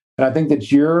marketer. And I think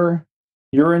that your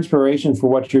inspiration for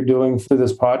what you're doing through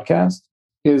this podcast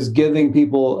is giving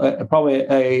people probably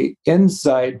a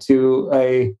insight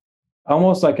to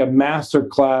almost like a master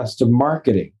class to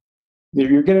marketing.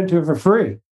 You're getting to it for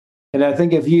free. And I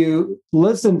think if you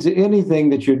listen to anything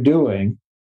that you're doing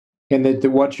and that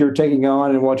what you're taking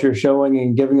on and what you're showing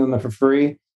and giving them for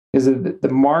free, is that the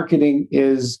marketing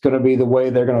is going to be the way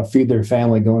they're going to feed their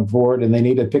family going forward. And they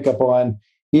need to pick up on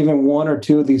even one or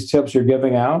two of these tips you're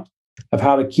giving out of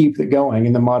how to keep it going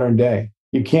in the modern day.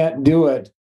 You can't do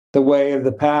it the way of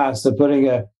the past of putting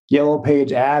a yellow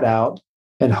page ad out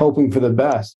and hoping for the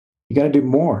best. You got to do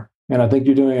more. And I think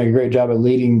you're doing a great job at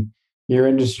leading your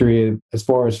industry as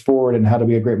far as forward and how to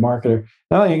be a great marketer.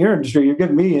 Not only in your industry, you're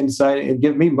giving me insight and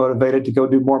give me motivated to go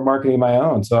do more marketing of my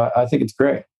own. So I think it's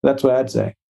great. That's what I'd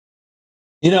say.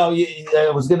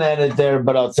 I was going to end it there,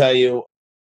 but I'll tell you,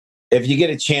 if you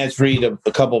get a chance, read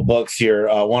a couple books here.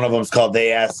 One of them is called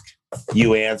They Ask,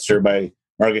 You Answer by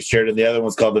Marcus Sheridan. The other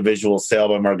one's called The Visual Sale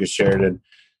by Marcus Sheridan.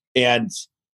 And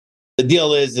the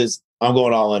deal is I'm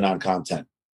going all in on content.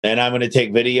 And I'm going to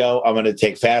take video. I'm going to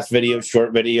take fast video,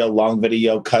 short video, long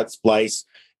video, cut, splice,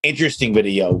 interesting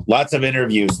video, lots of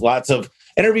interviews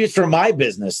for my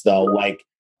business, though, like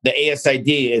the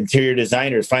ASID, interior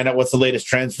designers, find out what's the latest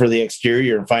trends for the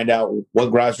exterior and find out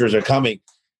what garage doors are coming.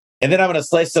 And then I'm going to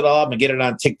slice it all up and get it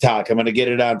on TikTok. I'm going to get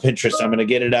it on Pinterest. I'm going to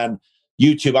get it on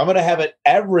YouTube. I'm going to have it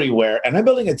everywhere. And I'm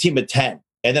building a team of 10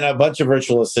 and then a bunch of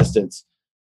virtual assistants.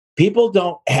 People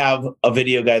don't have a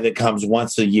video guy that comes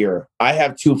once a year. I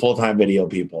have 2 full-time video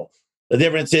people. The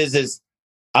difference is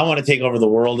I want to take over the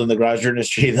world in the garage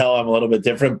industry, though I'm a little bit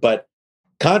different, but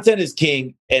content is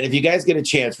king. And if you guys get a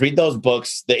chance, read those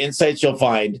books, the insights you'll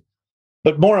find,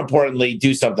 but more importantly,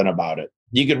 do something about it.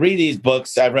 You can read these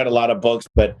books. I've read a lot of books,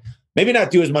 but maybe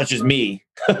not do as much as me.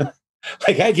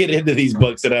 Like I get into these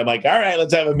books and I'm like, all right,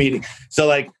 let's have a meeting. So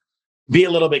like, be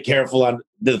a little bit careful on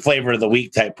the flavor of the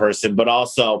week type person, but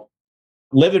also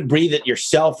live and breathe it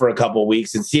yourself for a couple of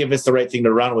weeks and see if it's the right thing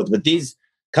to run with. But these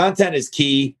content is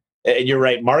key. And you're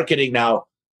right. Marketing now,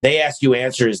 They Ask You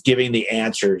Answer is giving the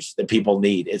answers that people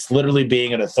need. It's literally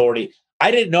being an authority. I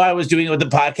didn't know I was doing it with the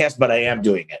podcast, but I am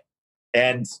doing it.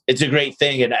 And it's a great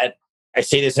thing. And I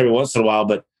say this every once in a while,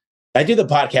 but I do the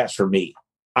podcast for me.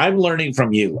 I'm learning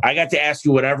from you. I got to ask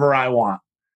you whatever I want.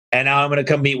 And now I'm going to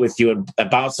come meet with you and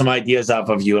bounce some ideas off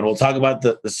of you. And we'll talk about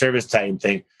the service time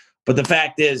thing. But the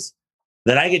fact is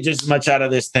that I get just as much out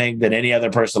of this thing than any other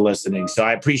person listening. So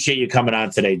I appreciate you coming on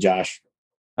today, Josh.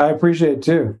 I appreciate it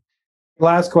too.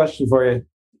 Last question for you.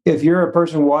 If you're a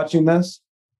person watching this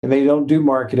and they don't do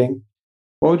marketing,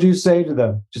 what would you say to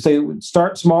them? Just say,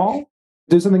 start small,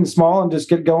 do something small and just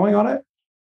get going on it?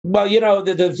 Well,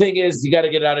 the thing is, you got to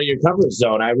get out of your comfort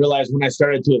zone. I realized when I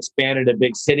started to expand into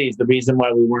big cities, the reason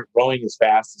why we weren't growing as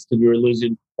fast is because we were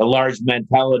losing a large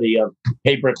mentality of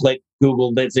pay-per-click,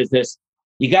 Google, this.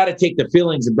 You got to take the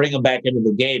feelings and bring them back into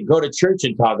the game. Go to church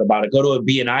and talk about it. Go to a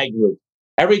B&I group.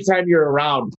 Every time you're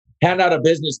around, hand out a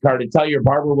business card and tell your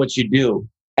barber what you do.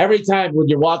 Every time when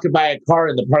you're walking by a car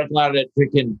in the parking lot at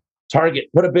freaking Target,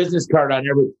 put a business card on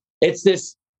every. It's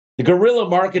this. The guerrilla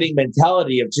marketing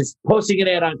mentality of just posting an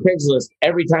ad on Craigslist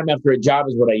every time after a job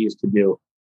is what I used to do.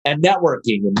 And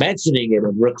networking and mentioning it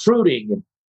and recruiting. And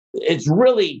it's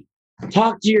really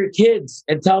talk to your kids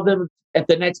and tell them at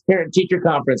the next parent-teacher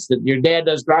conference that your dad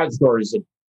does garage doors. And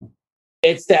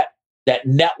it's that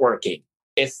networking.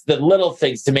 it's the little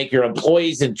things to make your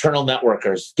employees internal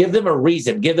networkers. Give them a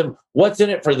reason. Give them what's in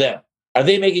it for them. Are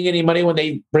they making any money when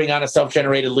they bring on a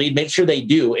self-generated lead? Make sure they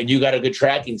do, and you got a good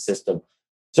tracking system.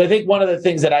 So I think one of the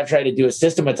things that I've tried to do is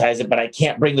systematize it, but I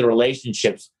can't bring the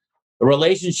relationships. The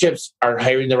relationships are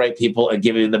hiring the right people and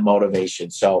giving them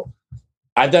motivation. So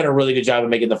I've done a really good job of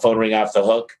making the phone ring off the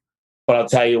hook. But I'll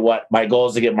tell you what, my goal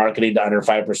is to get marketing to under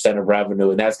 5% of revenue.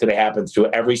 And that's going to happen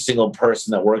through every single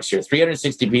person that works here.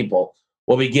 360 people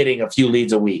will be getting a few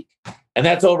leads a week. And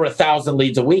that's over 1,000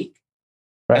 leads a week.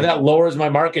 Right. And that lowers my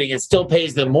marketing. It still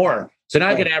pays them more. So now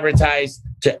I can advertise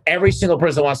to every single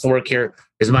person that wants to work here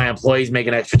is my employees make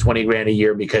an extra 20 grand a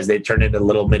year because they turn into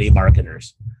little mini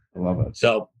marketers. I love it.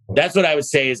 So that's what I would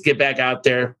say is get back out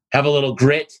there, have a little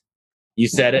grit. You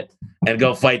said it, and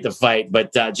go fight the fight.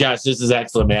 But Josh, this is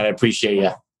excellent, man. I appreciate you.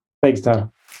 Thanks,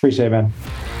 Tom. Appreciate it, man.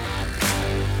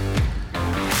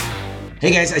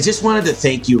 Hey, guys, I just wanted to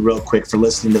thank you real quick for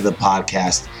listening to the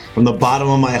podcast. From the bottom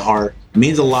of my heart, it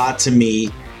means a lot to me.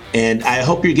 And I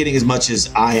hope you're getting as much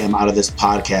as I am out of this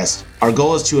podcast. Our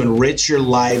goal is to enrich your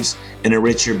lives and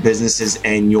enrich your businesses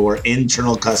and your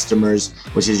internal customers,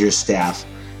 which is your staff.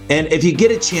 And if you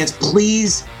get a chance,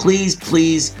 please, please,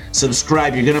 please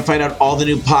subscribe. You're going to find out all the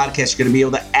new podcasts. You're going to be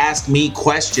able to ask me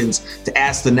questions to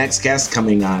ask the next guest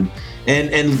coming on.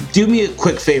 And do me a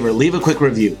quick favor, leave a quick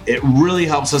review. It really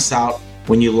helps us out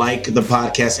when you like the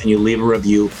podcast and you leave a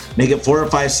review. Make it 4 or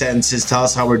 5 sentences. Tell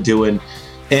us how we're doing.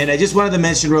 And I just wanted to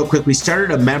mention real quick, we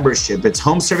started a membership. It's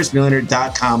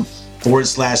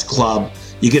homeservicemillionaire.com/club.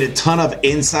 You get a ton of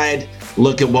inside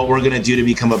look at what we're going to do to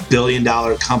become a $1 billion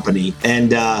company.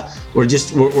 And we're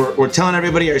telling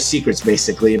everybody our secrets,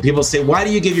 basically. And people say, why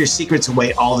do you give your secrets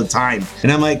away all the time?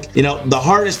 And I'm like, the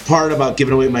hardest part about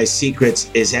giving away my secrets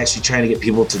is actually trying to get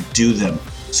people to do them.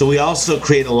 So we also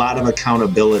create a lot of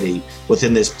accountability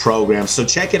within this program. So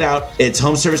check it out. It's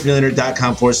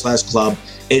homeservicemillionaire.com/club.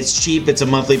 It's cheap. It's a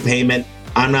monthly payment.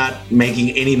 I'm not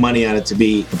making any money on it, to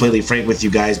be completely frank with you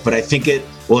guys, but I think it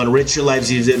will enrich your lives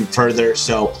even further.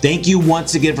 So thank you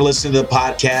once again for listening to the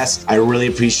podcast. I really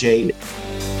appreciate it.